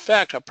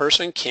effect, a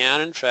person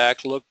can, in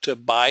fact, look to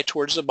buy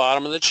towards the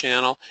bottom of the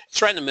channel.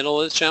 It's right in the middle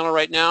of the channel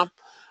right now,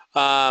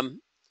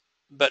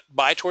 but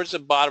buy towards the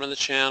bottom of the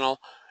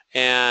channel,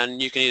 and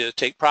you can either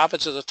take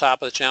profits at the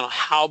top of the channel.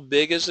 How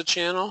big is the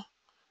channel?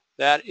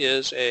 That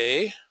is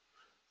it's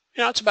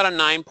about a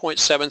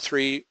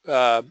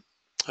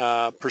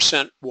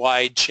 9.73%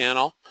 wide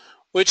channel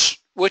which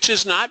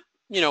is not,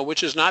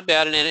 which is not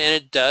bad, and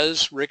it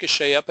does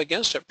ricochet up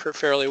against it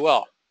fairly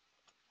well.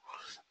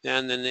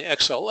 And then the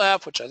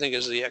XLF, which I think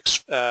is the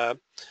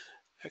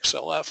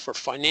XLF for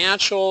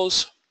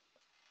financials.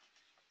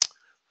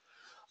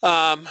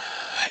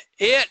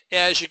 It,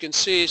 as you can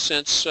see,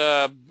 since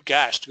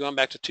gosh, going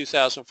back to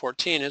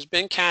 2014, has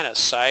been kind of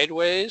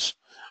sideways.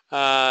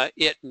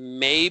 It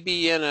may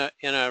be in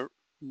a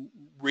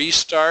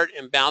restart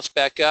and bounce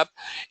back up.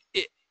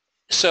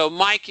 So,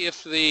 Mike,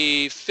 if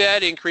the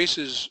Fed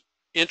increases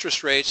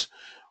interest rates,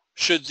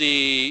 should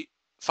the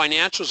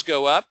financials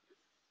go up?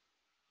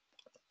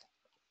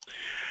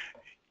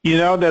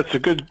 That's a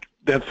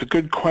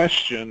good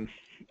question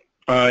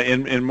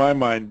in my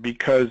mind,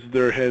 because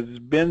there has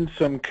been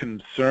some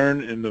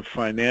concern in the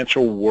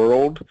financial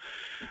world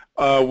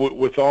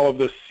with all of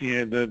this,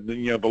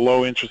 the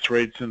low interest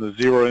rates and the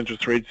zero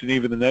interest rates and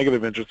even the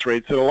negative interest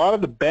rates, that a lot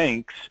of the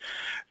banks,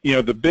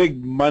 the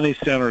big money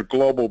center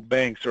global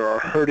banks are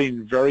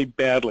hurting very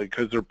badly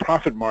because their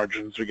profit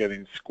margins are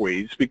getting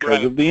squeezed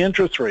because of the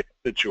interest rate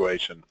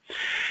situation.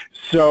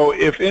 So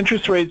if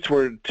interest rates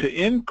were to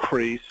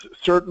increase,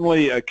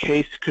 certainly a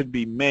case could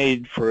be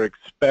made for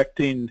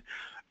expecting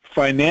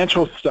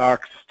financial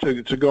stocks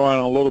to go on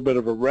a little bit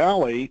of a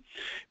rally,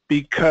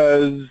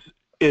 because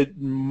it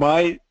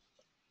might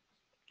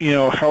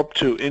help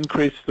to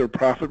increase their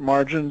profit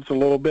margins a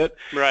little bit,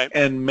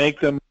 and make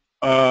them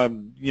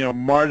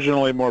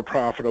marginally more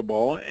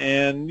profitable.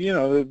 And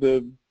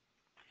the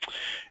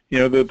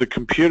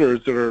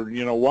computers that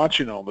are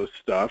watching all this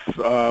stuff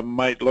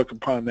might look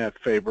upon that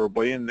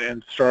favorably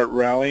and start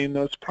rallying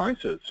those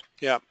prices.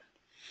 Yeah.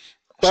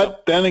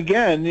 But then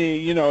again,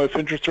 if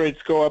interest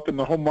rates go up and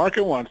the whole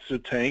market wants to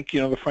tank,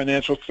 the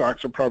financial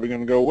stocks are probably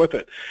going to go with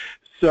it.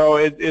 So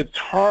it's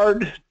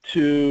hard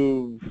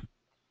to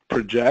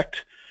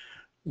project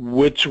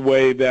which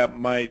way that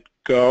might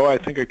go. I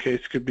think a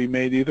case could be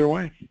made either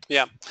way.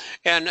 Yeah,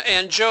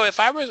 and Joe, if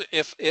I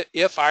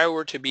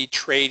were to be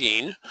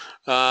trading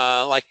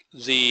like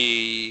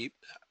the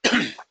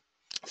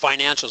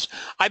financials,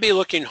 I'd be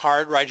looking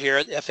hard right here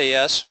at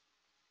FAS,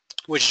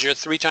 which is your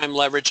 3-time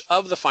leverage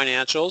of the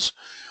financials.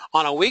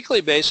 On a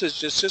weekly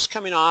basis, it's just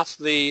coming off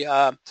the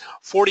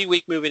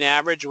 40-week moving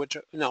average,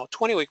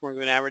 20-week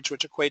moving average,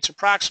 which equates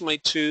approximately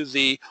to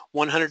the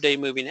 100-day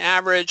moving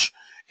average,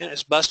 and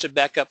it's busted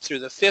back up through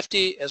the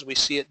 50, as we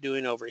see it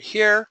doing over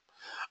here.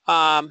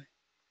 And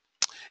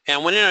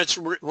when it's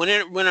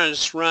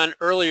run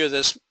earlier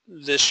this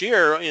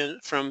year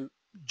from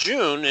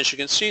June, as you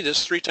can see,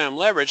 this 3-time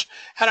leverage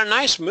had a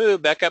nice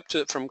move back up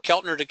to from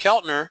Keltner to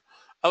Keltner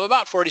of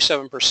about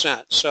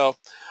 47%. So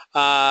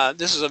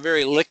this is a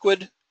very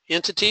liquid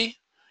entity.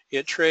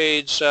 It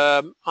trades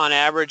on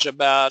average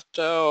about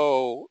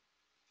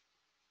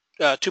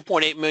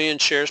 2.8 million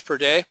shares per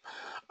day.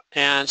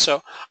 And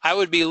so I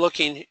would be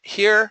looking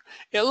here.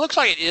 It looks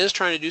like it is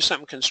trying to do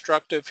something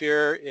constructive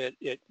here.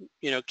 It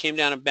came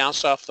down and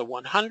bounced off the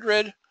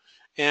 100,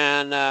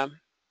 and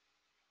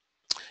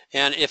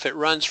if it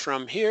runs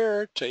from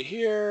here to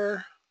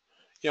here,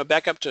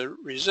 back up to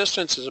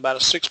resistance is about a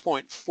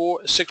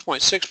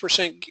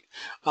 6.6%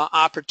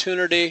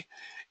 opportunity.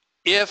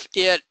 If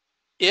it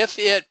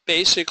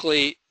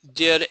basically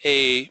did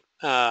a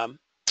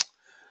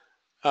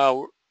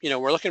we're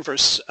looking for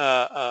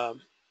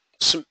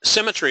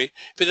symmetry.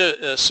 If it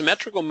did a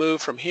symmetrical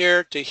move from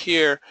here to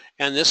here,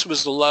 and this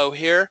was the low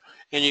here,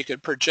 and you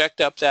could project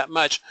up that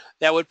much,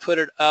 that would put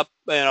it up,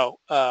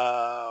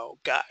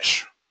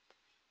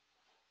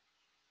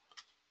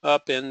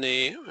 up in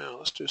the,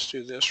 let's just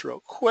do this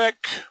real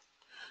quick.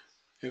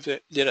 If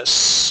it did a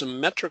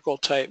symmetrical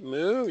type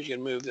move, you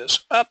can move this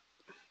up,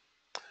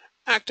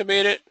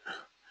 activate it.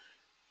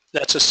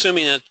 That's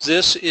assuming that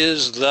this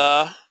is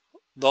the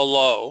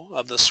low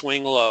of the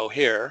swing low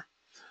here.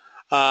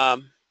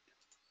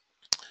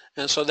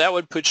 And so that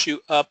would put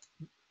you up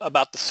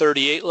about the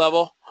 38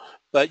 level,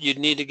 but you'd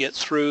need to get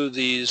through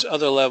these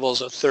other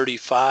levels of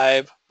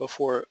 35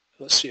 before,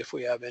 let's see if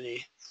we have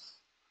any.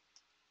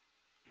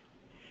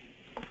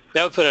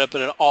 That would put it up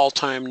at an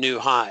all-time new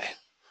high.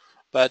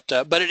 But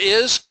it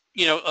is,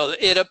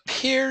 it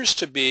appears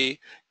to be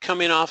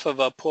coming off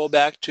of a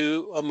pullback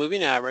to a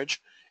moving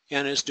average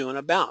and is doing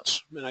a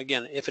bounce. And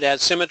again, if it had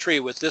symmetry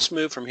with this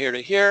move from here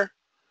to here,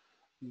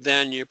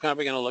 then you're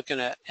probably going to look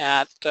at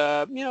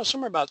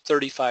somewhere about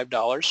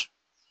 $35.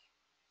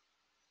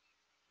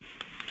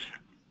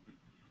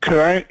 Could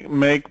I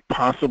make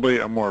possibly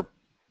a more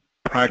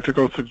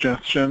practical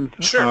suggestion?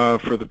 Sure.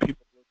 For the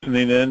people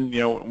listening in?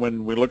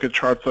 When we look at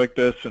charts like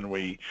this and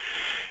we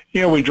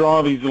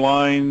draw these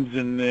lines,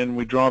 and then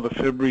we draw the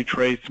fib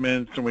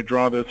retracements, and we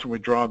draw this and we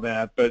draw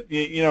that. But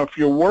if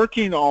you're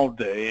working all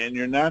day and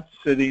you're not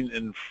sitting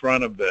in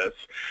front of this,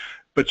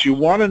 but you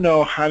want to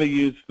know how to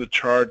use the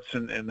charts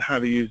and how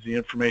to use the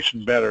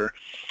information better,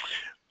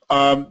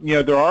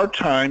 there are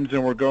times,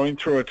 and we're going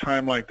through a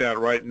time like that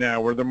right now,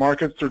 where the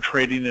markets are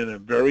trading in a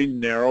very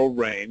narrow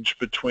range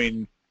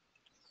between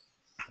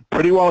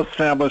pretty well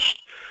established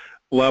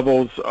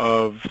levels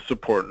of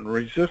support and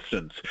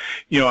resistance.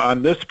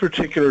 On this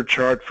particular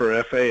chart for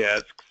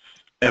FAS,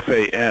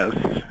 FAS,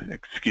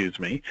 excuse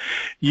me,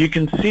 you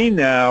can see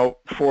now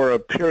for a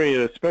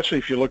period, especially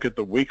if you look at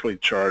the weekly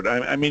chart,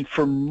 I mean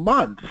for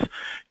months,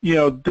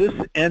 this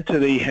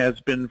entity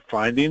has been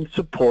finding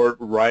support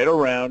right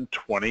around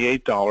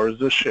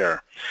 $28 a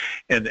share.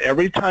 And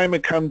every time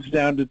it comes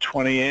down to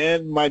 20,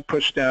 it might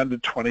push down to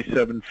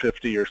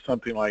 27.50 or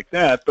something like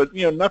that, but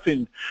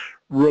nothing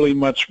really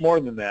much more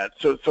than that.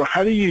 So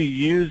how do you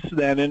use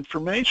that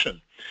information?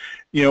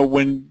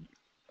 When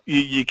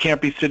you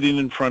can't be sitting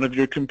in front of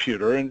your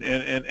computer and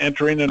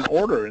entering an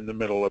order in the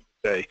middle of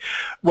the day.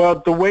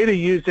 Well, the way to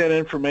use that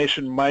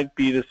information might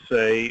be to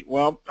say,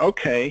 well,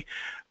 okay,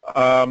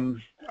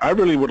 I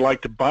really would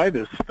like to buy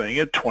this thing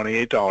at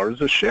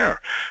 $28 a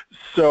share.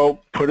 So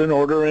put an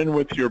order in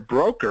with your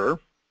broker,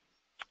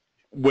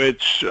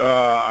 which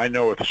I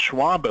know with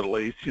Schwab at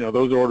least,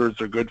 those orders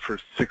are good for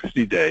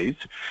 60 days.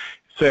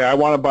 Say I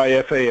want to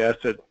buy FAS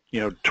at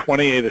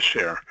 28 a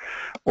share,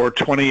 or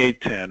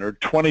 28.10, or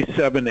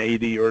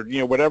 27.80, or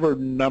whatever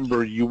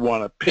number you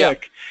want to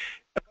pick,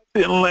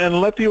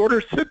 and let the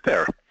order sit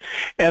there.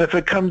 And if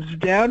it comes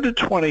down to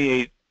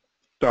 $28,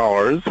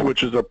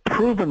 which is a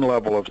proven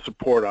level of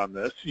support on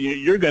this,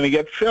 you're going to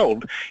get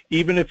filled,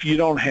 even if you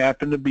don't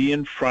happen to be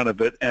in front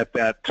of it at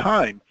that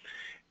time.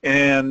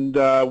 And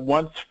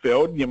once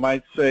filled, you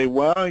might say,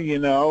 well,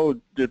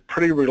 it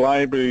pretty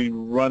reliably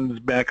runs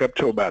back up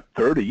to about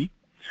 30.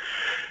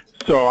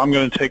 So I'm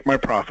going to take my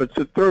profits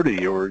at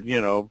 30, or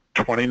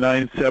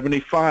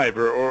 29.75,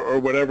 or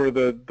whatever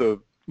the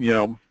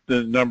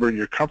number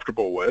you're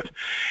comfortable with.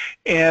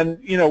 And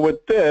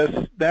with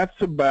this, that's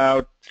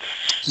about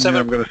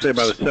I'm going to say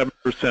about a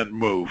 7%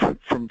 move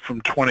from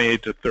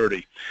 28 to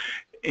 30,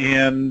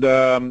 and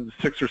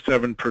 6 or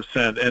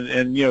 7%.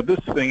 And this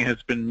thing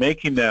has been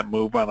making that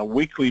move on a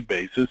weekly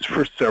basis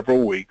for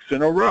several weeks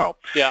in a row.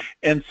 Yeah.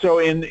 And so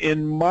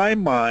in my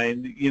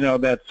mind,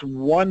 that's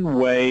one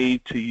way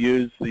to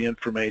use the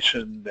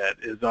information that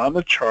is on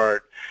the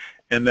chart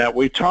and that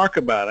we talk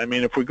about. I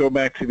mean, if we go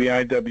back to the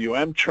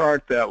IWM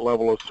chart, that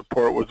level of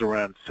support was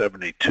around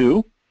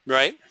 72.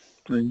 Right.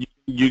 And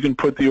you can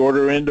put the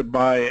order in to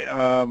buy,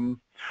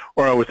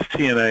 or it was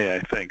TNA, I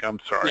think. I'm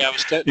sorry. Yeah, it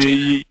was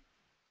TNA.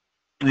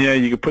 Yeah,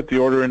 you could put the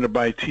order in to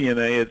buy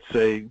TNA at,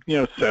 say,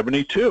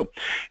 72.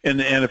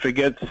 And if it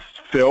gets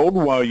filled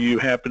while you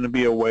happen to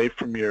be away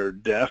from your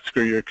desk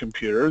or your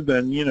computer,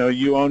 then,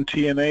 you own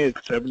TNA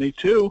at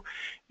 72.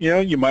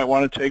 You might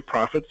want to take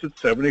profits at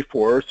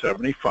 74 or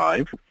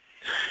 75.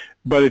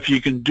 But if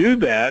you can do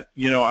that,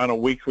 on a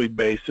weekly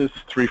basis,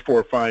 3,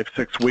 4, 5,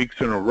 6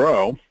 weeks in a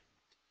row,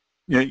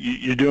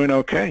 you're doing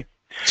okay.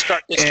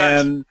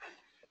 And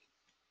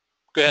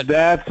go ahead.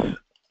 That's,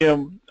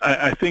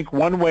 I think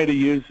one way to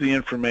use the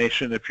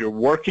information, if you're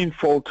working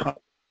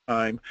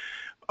full-time,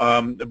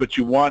 but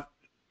you want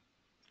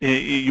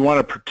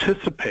to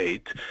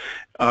participate,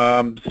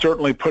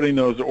 certainly putting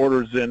those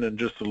orders in and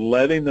just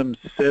letting them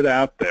sit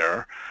out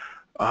there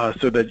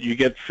so that you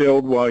get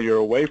filled while you're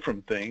away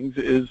from things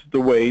is the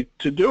way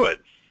to do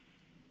it.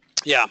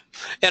 Yeah.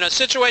 In a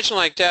situation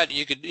like that,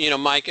 you could,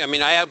 Mike, I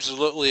mean, I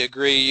absolutely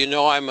agree.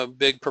 I'm a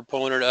big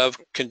proponent of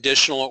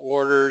conditional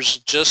orders,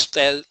 just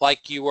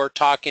like you were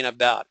talking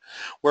about.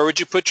 Where would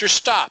you put your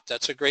stop?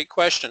 That's a great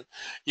question.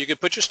 You could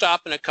put your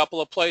stop in a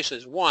couple of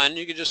places. One,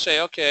 you could just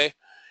say, okay,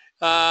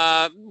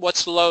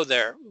 what's the low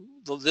there?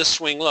 This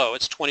swing low,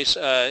 it's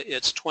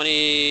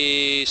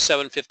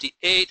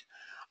 27.58.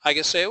 I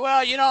can say,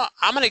 well,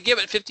 I'm going to give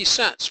it 50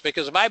 cents,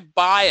 because if I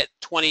buy at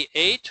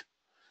 28,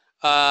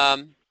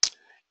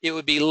 it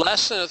would be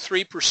less than a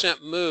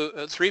 3% move,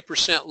 a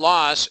 3%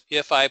 loss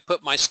if I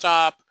put my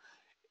stop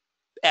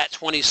at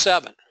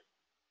 27.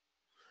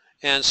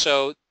 And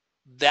so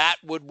that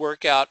would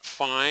work out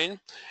fine.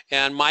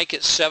 And Mike,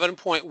 it's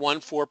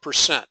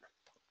 7.14%.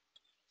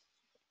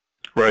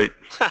 Right.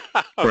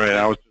 Okay. Right.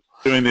 I was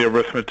doing the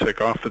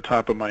arithmetic off the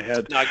top of my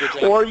head. No, good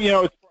job.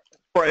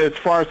 Or, as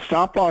far as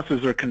stop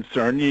losses are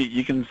concerned,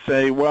 you can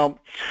say, well,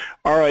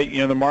 all right,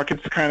 the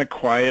market's kind of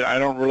quiet. I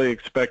don't really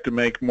expect to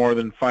make more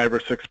than 5 or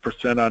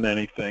 6% on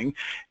anything,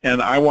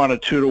 and I want a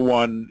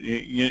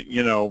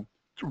 2-to-1,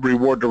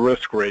 reward to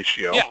risk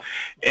ratio. Yeah.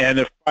 And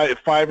if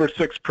 5 or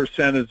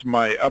 6% is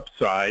my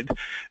upside,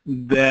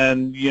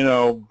 then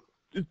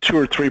 2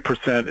 or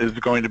 3% is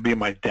going to be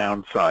my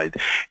downside,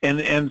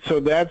 and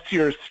so that's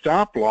your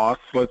stop loss.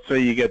 Let's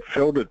say you get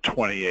filled at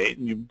 28,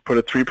 and you put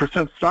a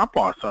 3% stop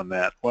loss on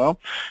that.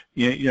 Well,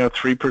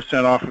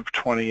 3% off of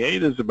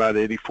 28 is about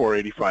 84,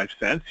 85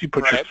 cents. You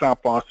put your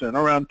stop loss in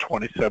around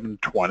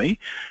 27.20,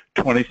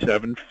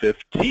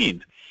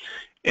 27.15,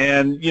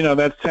 and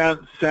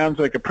that sounds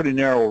like a pretty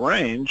narrow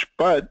range,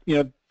 but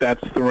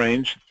that's the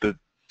range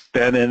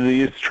that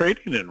entity is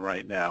trading in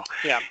right now.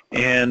 Yeah.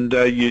 And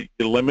you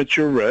limit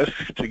your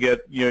risk to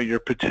get your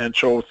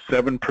potential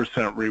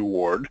 7%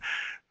 reward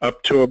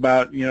up to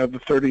about the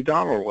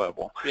 $30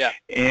 level. Yeah.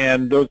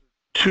 And those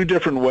two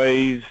different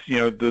ways,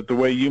 the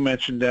way you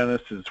mentioned,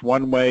 Dennis, is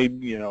one way,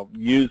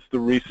 use the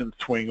recent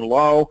swing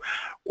low,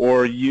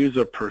 or use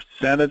a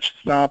percentage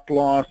stop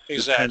loss,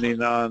 exactly,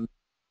 depending on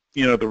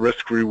the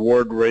risk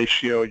reward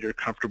ratio you're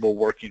comfortable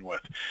working with.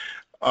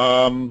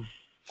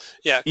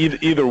 Yeah.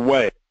 Either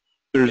way,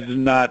 there's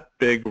not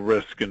big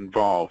risk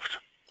involved.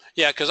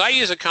 Yeah, because I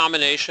use a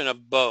combination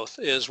of both.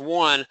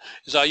 One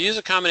is I'll use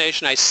a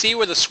combination. I see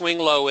where the swing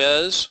low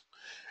is,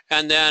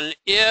 and then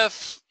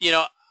if,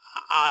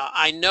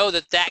 I know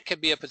that that could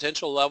be a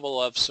potential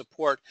level of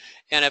support,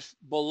 and if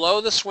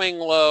below the swing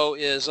low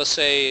is, let's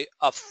say,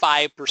 a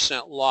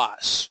 5%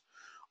 loss,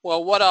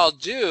 well, what I'll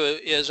do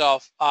is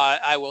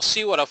I will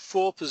see what a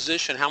full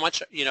position, how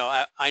much,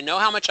 I know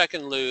how much I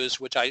can lose,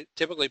 which I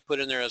typically put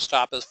in there as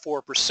stop as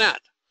 4%.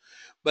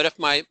 But if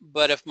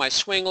my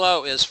swing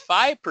low is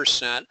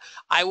 5%,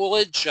 I will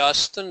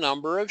adjust the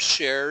number of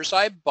shares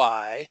I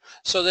buy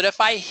so that if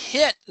I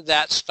hit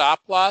that stop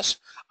loss,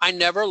 I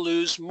never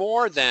lose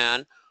more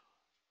than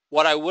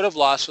what I would have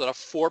lost with a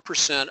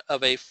 4%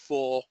 of a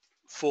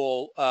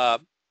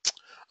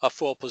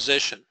full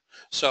position.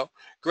 So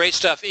great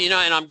stuff, and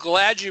I'm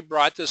glad you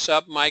brought this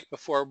up, Mike.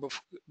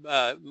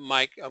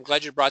 Mike, I'm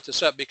glad you brought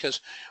this up because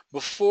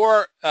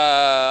before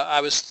I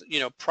was,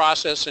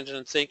 processing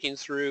and thinking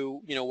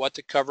through, what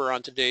to cover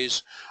on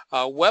today's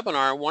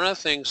webinar. One of the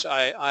things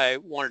I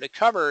wanted to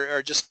cover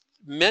or just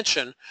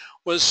mention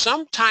was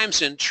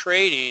sometimes in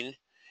trading,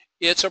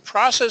 it's a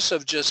process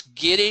of just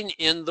getting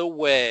in the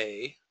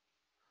way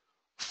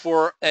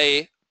for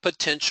a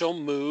potential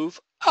move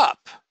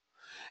up,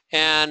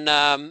 and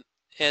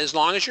as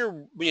long as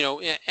you're,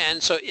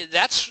 and so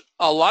that's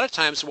a lot of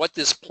times what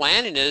this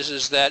planning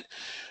is that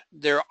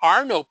there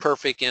are no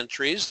perfect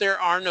entries, there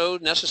are no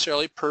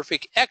necessarily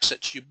perfect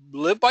exits. You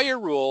live by your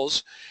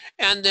rules,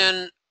 and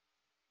then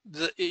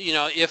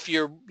if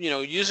you're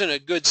using a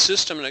good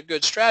system and a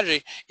good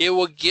strategy, it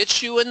will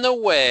get you in the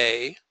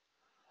way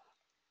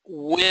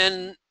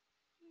when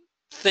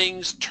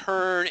things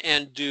turn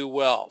and do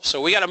well.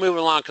 So we got to move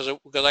along because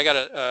I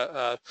got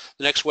the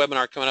next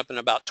webinar coming up in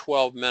about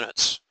 12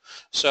 minutes.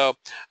 So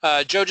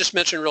Joe just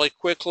mentioned really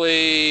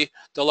quickly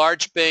the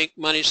large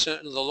money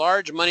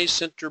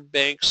center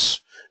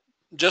banks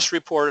just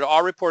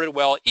all reported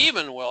well,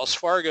 even Wells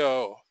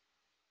Fargo.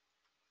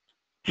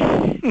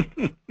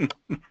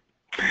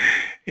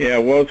 Yeah,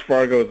 Wells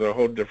Fargo is a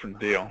whole different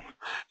deal.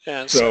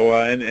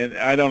 And and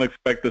I don't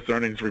expect this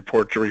earnings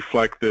report to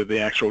reflect the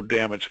actual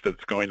damage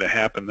that's going to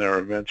happen there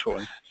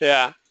eventually.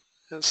 Yeah.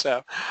 And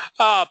so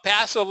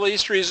passive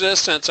least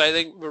resistance, I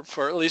think,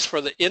 for at least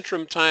for the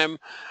interim time.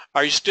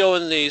 Are you still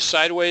in the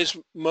sideways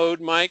mode,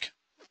 Mike?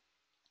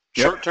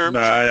 Short term? No,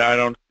 I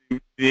don't.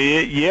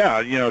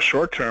 Yeah,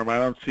 short term. I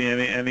don't see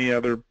any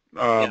other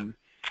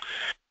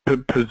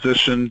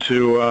position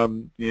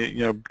to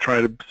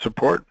try to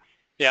support.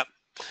 Yeah.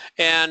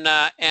 And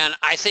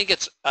I think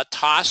it's a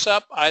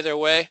toss-up either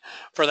way.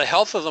 For the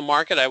health of the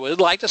market, I would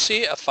like to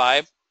see a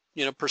 5%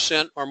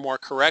 or more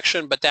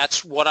correction, but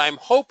that's what I'm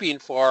hoping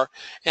for,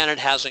 and it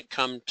hasn't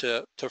come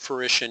to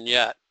fruition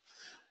yet.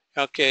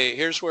 Okay,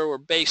 here's where we're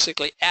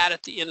basically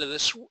at the end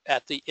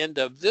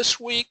of this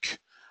week.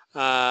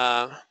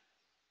 We're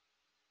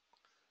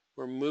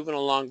moving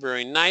along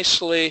very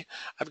nicely.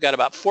 I've got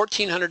about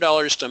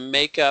 $1,400 to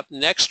make up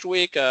next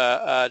week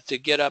to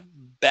get up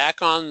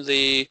back on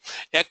the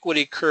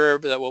equity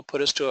curve that will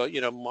put us to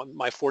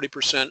my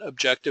 40%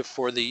 objective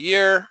for the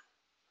year.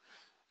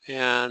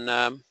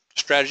 And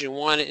strategy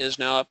 1 is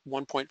now up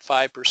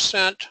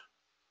 1.5%.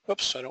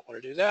 Whoops, I don't want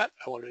to do that.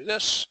 I want to do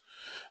this.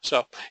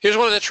 So here's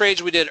one of the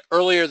trades we did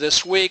earlier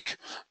this week,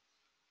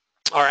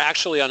 or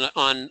actually on the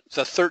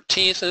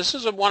 13th. This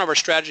is one of our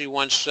strategy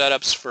 1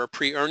 setups for a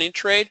pre-earning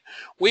trade.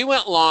 We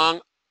went long,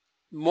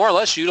 more or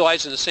less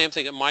utilizing the same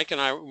thing that Mike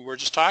and I were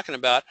just talking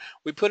about.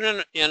 We put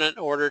in an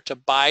order to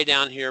buy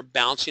down here,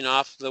 bouncing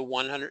off the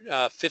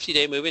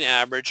 50-day moving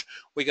average.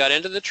 We got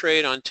into the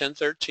trade on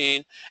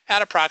 10/13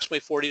 at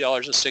approximately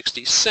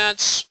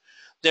 $40.60.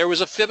 There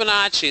was a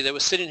Fibonacci that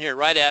was sitting here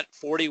right at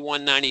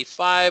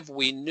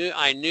 41.95.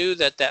 I knew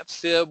that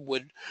fib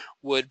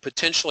would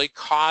potentially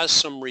cause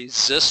some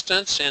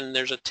resistance, and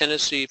there's a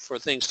tendency for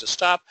things to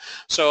stop.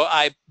 So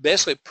I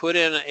basically put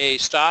in a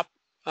stop,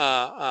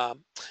 a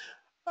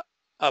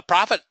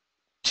profit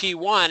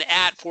T1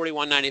 at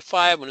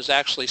 41.95 when it was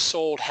actually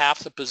sold half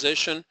the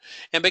position.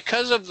 And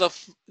because of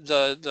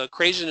the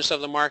craziness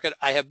of the market,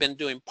 I have been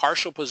doing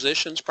partial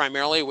positions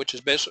primarily, which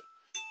is basically.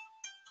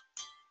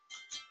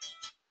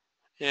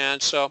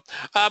 And so,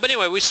 but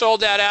anyway, we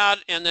sold that out,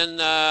 and then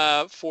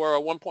for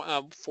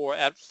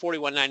at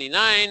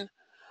 41.99,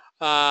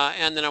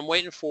 and then I'm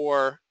waiting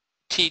for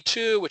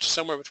T2, which is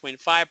somewhere between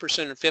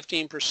 5% and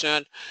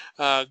 15%.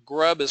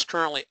 Grub is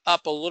currently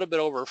up a little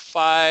bit over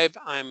 5.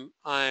 I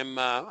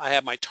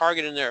have my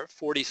target in there at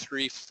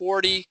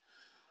 43.40.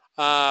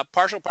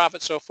 Partial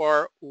profit so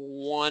far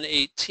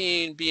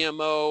 118.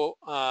 BMO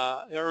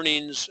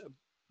earnings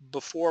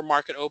before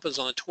market opens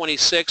on the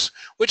 26th,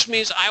 which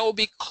means I will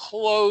be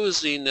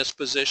closing this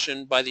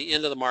position by the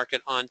end of the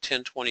market on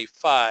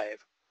 10/25.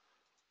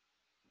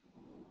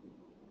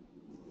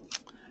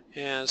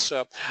 And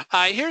so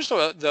here's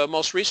the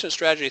most recent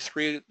strategy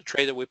 3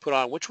 trade that we put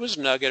on, which was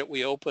Nugget.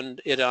 We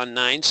opened it on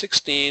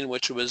 9/16,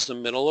 which was the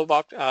middle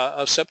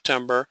of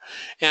September.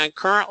 And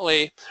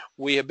currently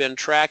we have been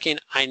tracking,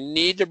 I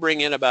need to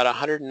bring in about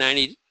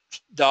 $190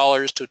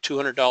 to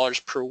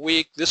 $200 per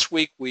week. This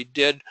week we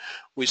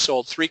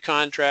sold 3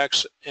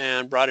 contracts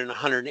and brought in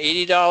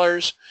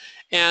 $180.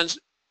 And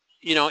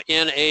you know,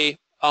 in a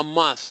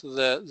month,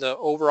 the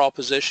overall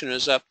position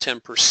is up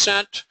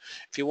 10%.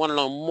 If you want to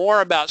know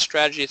more about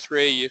Strategy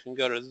 3, you can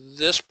go to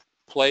this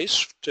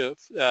place to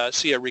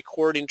see a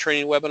recording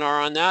training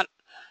webinar on that.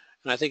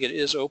 And I think it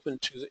is open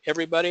to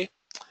everybody.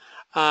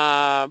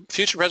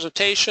 Future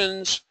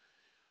presentations.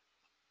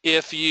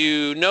 If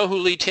you know who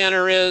Lee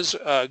Tanner is,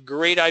 a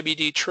great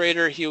IBD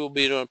trader, he will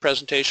be doing a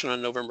presentation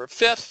on November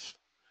 5th.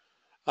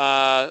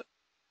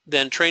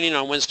 Then training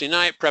on Wednesday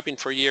night, prepping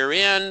for year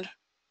end.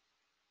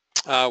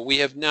 We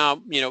have now,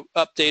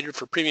 updated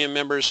for premium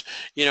members,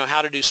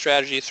 how to do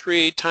Strategy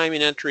 3,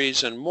 timing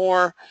entries, and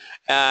more.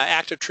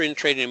 Active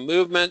trading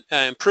movement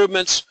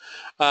improvements.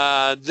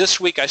 This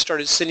week I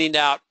started sending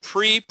out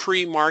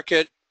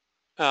pre-market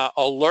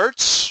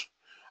alerts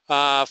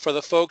for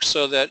the folks,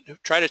 so that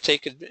try to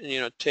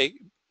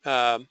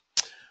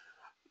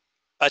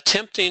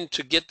attempting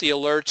to get the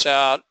alerts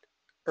out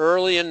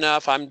early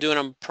enough. I'm doing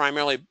them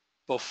primarily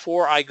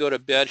before I go to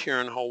bed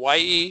here in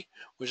Hawaii,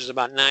 which is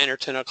about 9 or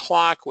 10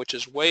 o'clock, which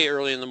is way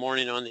early in the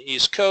morning on the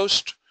East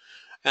Coast.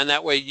 And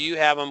that way you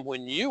have them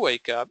when you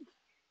wake up.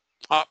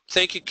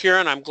 Thank you,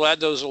 Kieran. I'm glad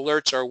those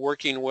alerts are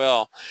working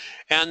well.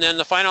 And then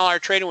the final hour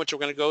trading, which we're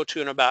going to go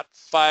to in about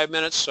 5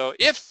 minutes. So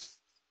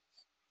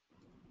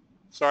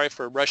sorry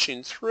for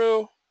rushing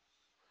through.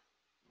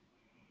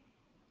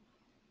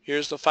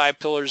 Here's the 5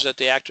 pillars that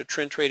the active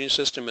trend trading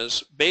system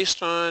is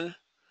based on.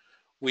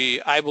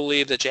 I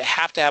believe that you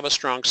have to have a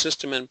strong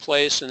system in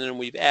place, and then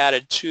we've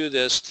added to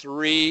this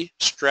 3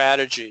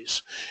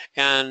 strategies.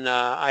 And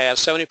I have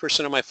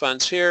 70% of my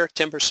funds here,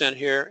 10%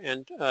 here,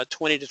 and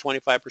 20 to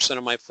 25%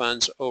 of my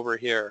funds over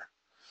here.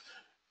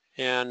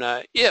 And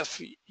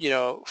if,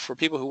 for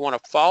people who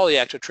want to follow the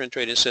active trend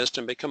trading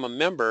system, become a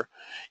member,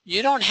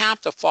 you don't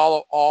have to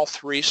follow all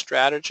 3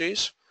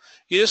 strategies.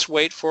 You just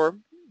wait for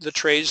the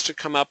trades to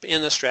come up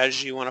in the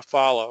strategy you want to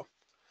follow.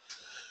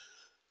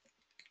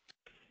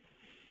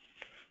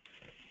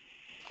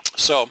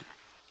 So,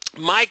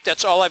 Mike,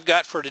 that's all I've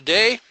got for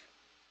today.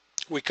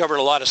 We covered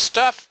a lot of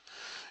stuff,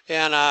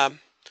 and I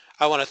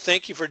want to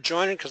thank you for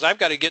joining, because I've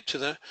got to get to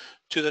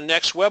the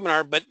next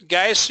webinar. But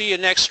guys, see you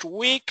next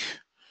week.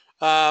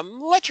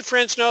 Let your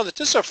friends know that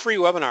this is a free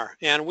webinar,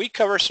 and we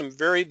cover some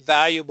very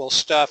valuable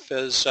stuff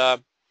as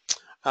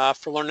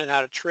for learning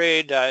how to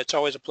trade. It's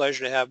always a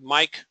pleasure to have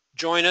Mike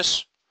join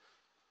us.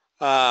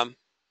 And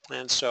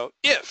so,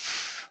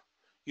 if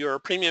you're a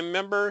premium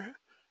member,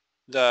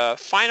 the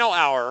final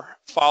hour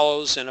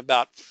follows in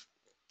about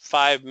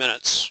 5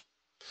 minutes.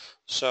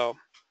 So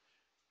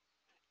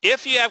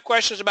if you have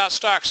questions about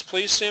stocks,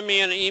 please send me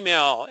an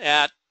email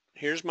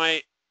here's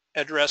my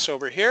address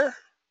over here,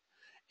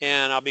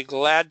 and I'll be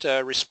glad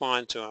to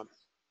respond to them.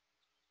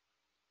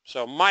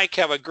 So Mike,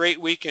 have a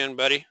great weekend,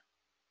 buddy.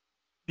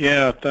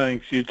 Yeah,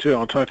 thanks. You too.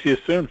 I'll talk to you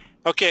soon.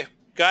 Okay.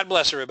 God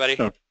bless everybody.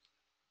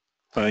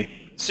 Bye.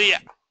 See ya.